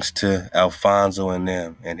belongs to Alfonso and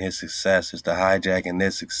them and his successors. The hijacking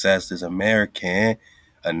their successors, American,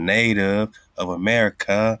 a native of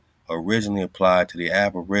America, originally applied to the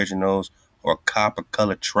Aboriginals or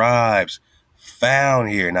copper-colored tribes found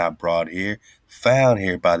here, not brought here, found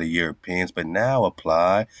here by the Europeans, but now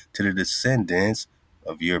apply to the descendants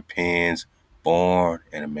of Europeans born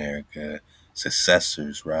in America.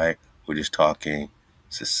 Successors, right? We're just talking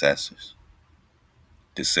successors.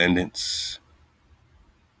 Descendants.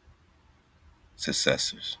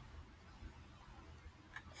 Successors.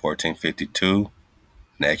 1452,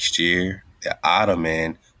 next year, the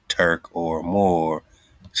Ottoman Turk or Moor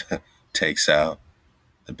takes out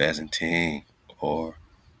the Byzantine or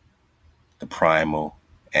the primal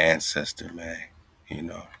ancestor, man. You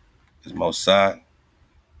know, it's Mossad.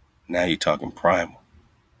 Now you're talking primal.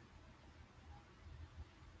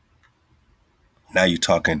 Now you're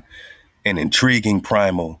talking an intriguing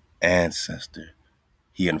primal ancestor.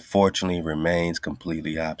 He unfortunately remains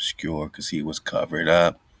completely obscure because he was covered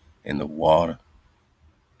up in the water.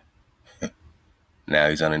 Now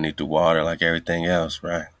he's underneath the water like everything else,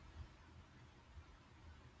 right?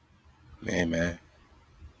 Man.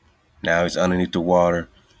 Now he's underneath the water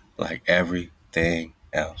like everything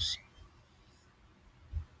else.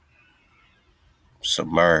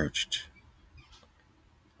 Submerged.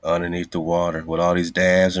 Underneath the water with all these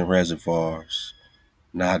dams and reservoirs.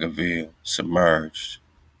 Nagaville, submerged.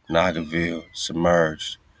 Nagaville,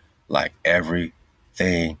 submerged like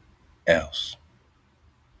everything else.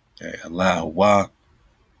 Okay, Halal HaWah,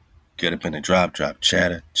 Get up in the drop,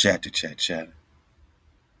 chatter, chatter.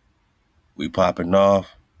 We popping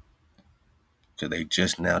off because they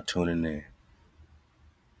just now tuning in.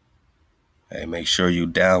 Hey, make sure you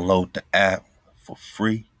download the app for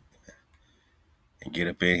free and get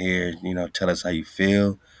up in here, tell us how you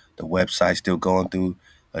feel. The website's still going through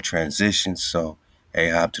a transition, so hey,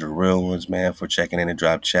 hop to the real ones, man, for checking in and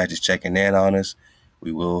drop chat, just checking in on us.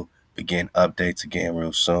 We will begin updates again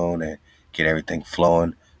real soon and get everything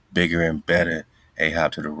flowing bigger and better. Hey,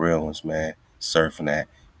 hop to the real ones, man. Surfing that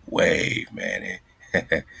wave, man.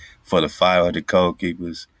 For the 500 code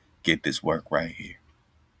keepers, get this work right here.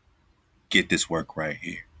 Get this work right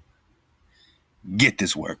here. Get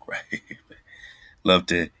this work right here. Love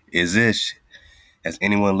to is-ish. Has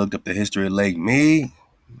anyone looked up the history of Lake Mead?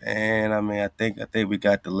 Man, I think we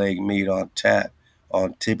got the Lake Mead on tap,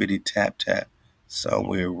 on tippity tap tap,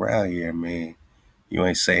 somewhere around here, man. You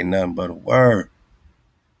ain't say nothing but a word.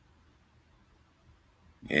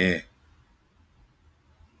 Yeah.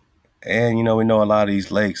 And, we know a lot of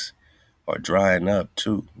these lakes are drying up,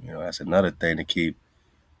 too. That's another thing to keep,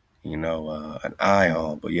 an eye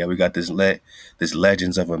on. But, yeah, we got this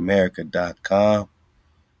legendsofamerica.com.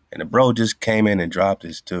 And the bro just came in and dropped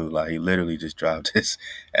this, too. Like, he literally just dropped this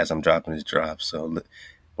as I'm dropping his drop. So,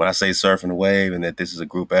 when I say surfing the wave and that this is a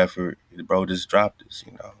group effort, the bro just dropped this,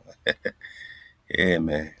 Yeah,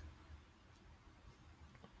 man.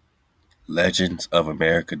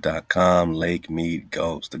 Legendsofamerica.com, Lake Mead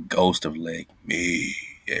Ghost, the ghost of Lake Mead.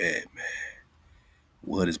 Yeah, man.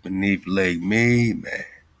 What is beneath Lake Mead, man?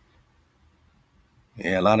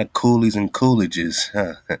 Yeah, a lot of coolies and coolages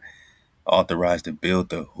authorized to build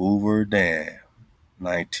the Hoover Dam,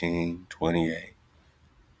 1928.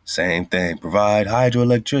 Same thing. Provide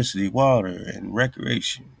hydroelectricity, water, and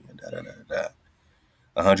recreation.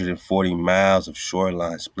 140 miles of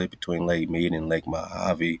shoreline split between Lake Mead and Lake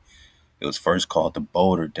Mojave. It was first called the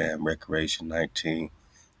Boulder Dam Recreation,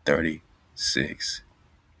 1936.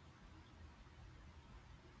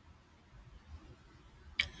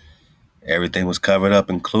 Everything was covered up,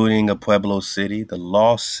 including a Pueblo City, the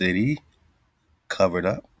Lost City, covered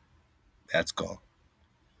up. That's gone.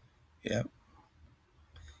 Yep.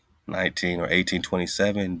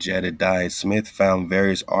 1827, Jedediah Smith found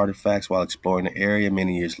various artifacts while exploring the area.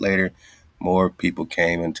 Many years later, more people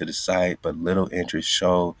came into the site, but little interest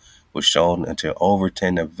was shown until over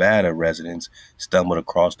 10 Nevada residents stumbled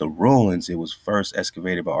across the ruins. It was first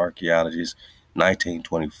excavated by archaeologists in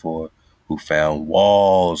 1924, who found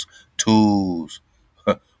walls, tools,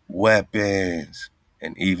 weapons,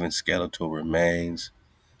 and even skeletal remains.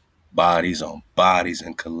 Bodies on bodies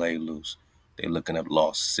in Kalalus. They looking up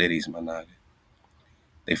lost cities, my nigga.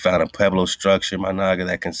 They found a Pueblo structure, my nigga,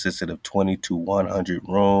 that consisted of 20 to 100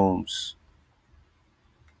 rooms.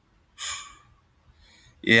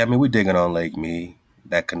 Yeah, we're digging on Lake Mead.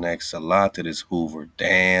 That connects a lot to this Hoover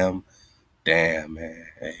Dam. Damn, man.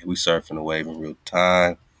 Hey, we surfing the wave in real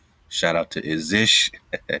time. Shout out to Izish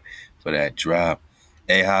for that drop.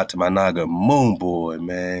 Hey, hi to my naga Moon Boy,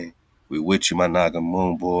 man. We with you, my naga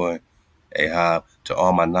Moon Boy. Hey, hi to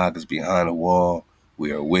all my nagas behind the wall.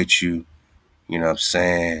 We are with you. You know what I'm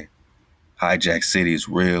saying? Hijack City is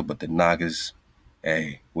real, but the nagas,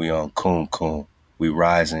 hey, we on Coon Coon. We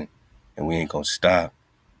rising, and we ain't gonna stop.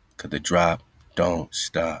 Cause the drop don't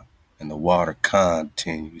stop. And the water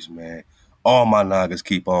continues, man. All my nagas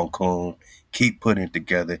keep on coon. Keep putting it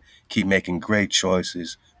together. Keep making great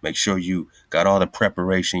choices. Make sure you got all the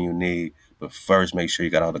preparation you need. But first, make sure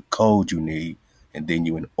you got all the code you need. And then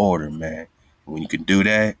you in order, man. And when you can do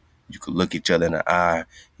that, you can look each other in the eye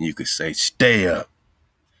and you can say, stay up,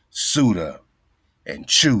 suit up, and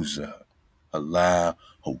choose up. Halal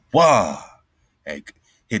HaWah. Hey,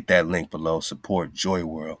 hit that link below. Support Joy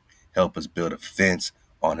World. Help us build a fence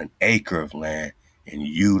on an acre of land in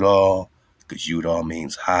Udall, because Udall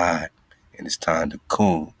means high, and it's time to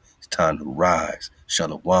coon. It's time to rise.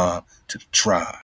 Shalom to the tribe.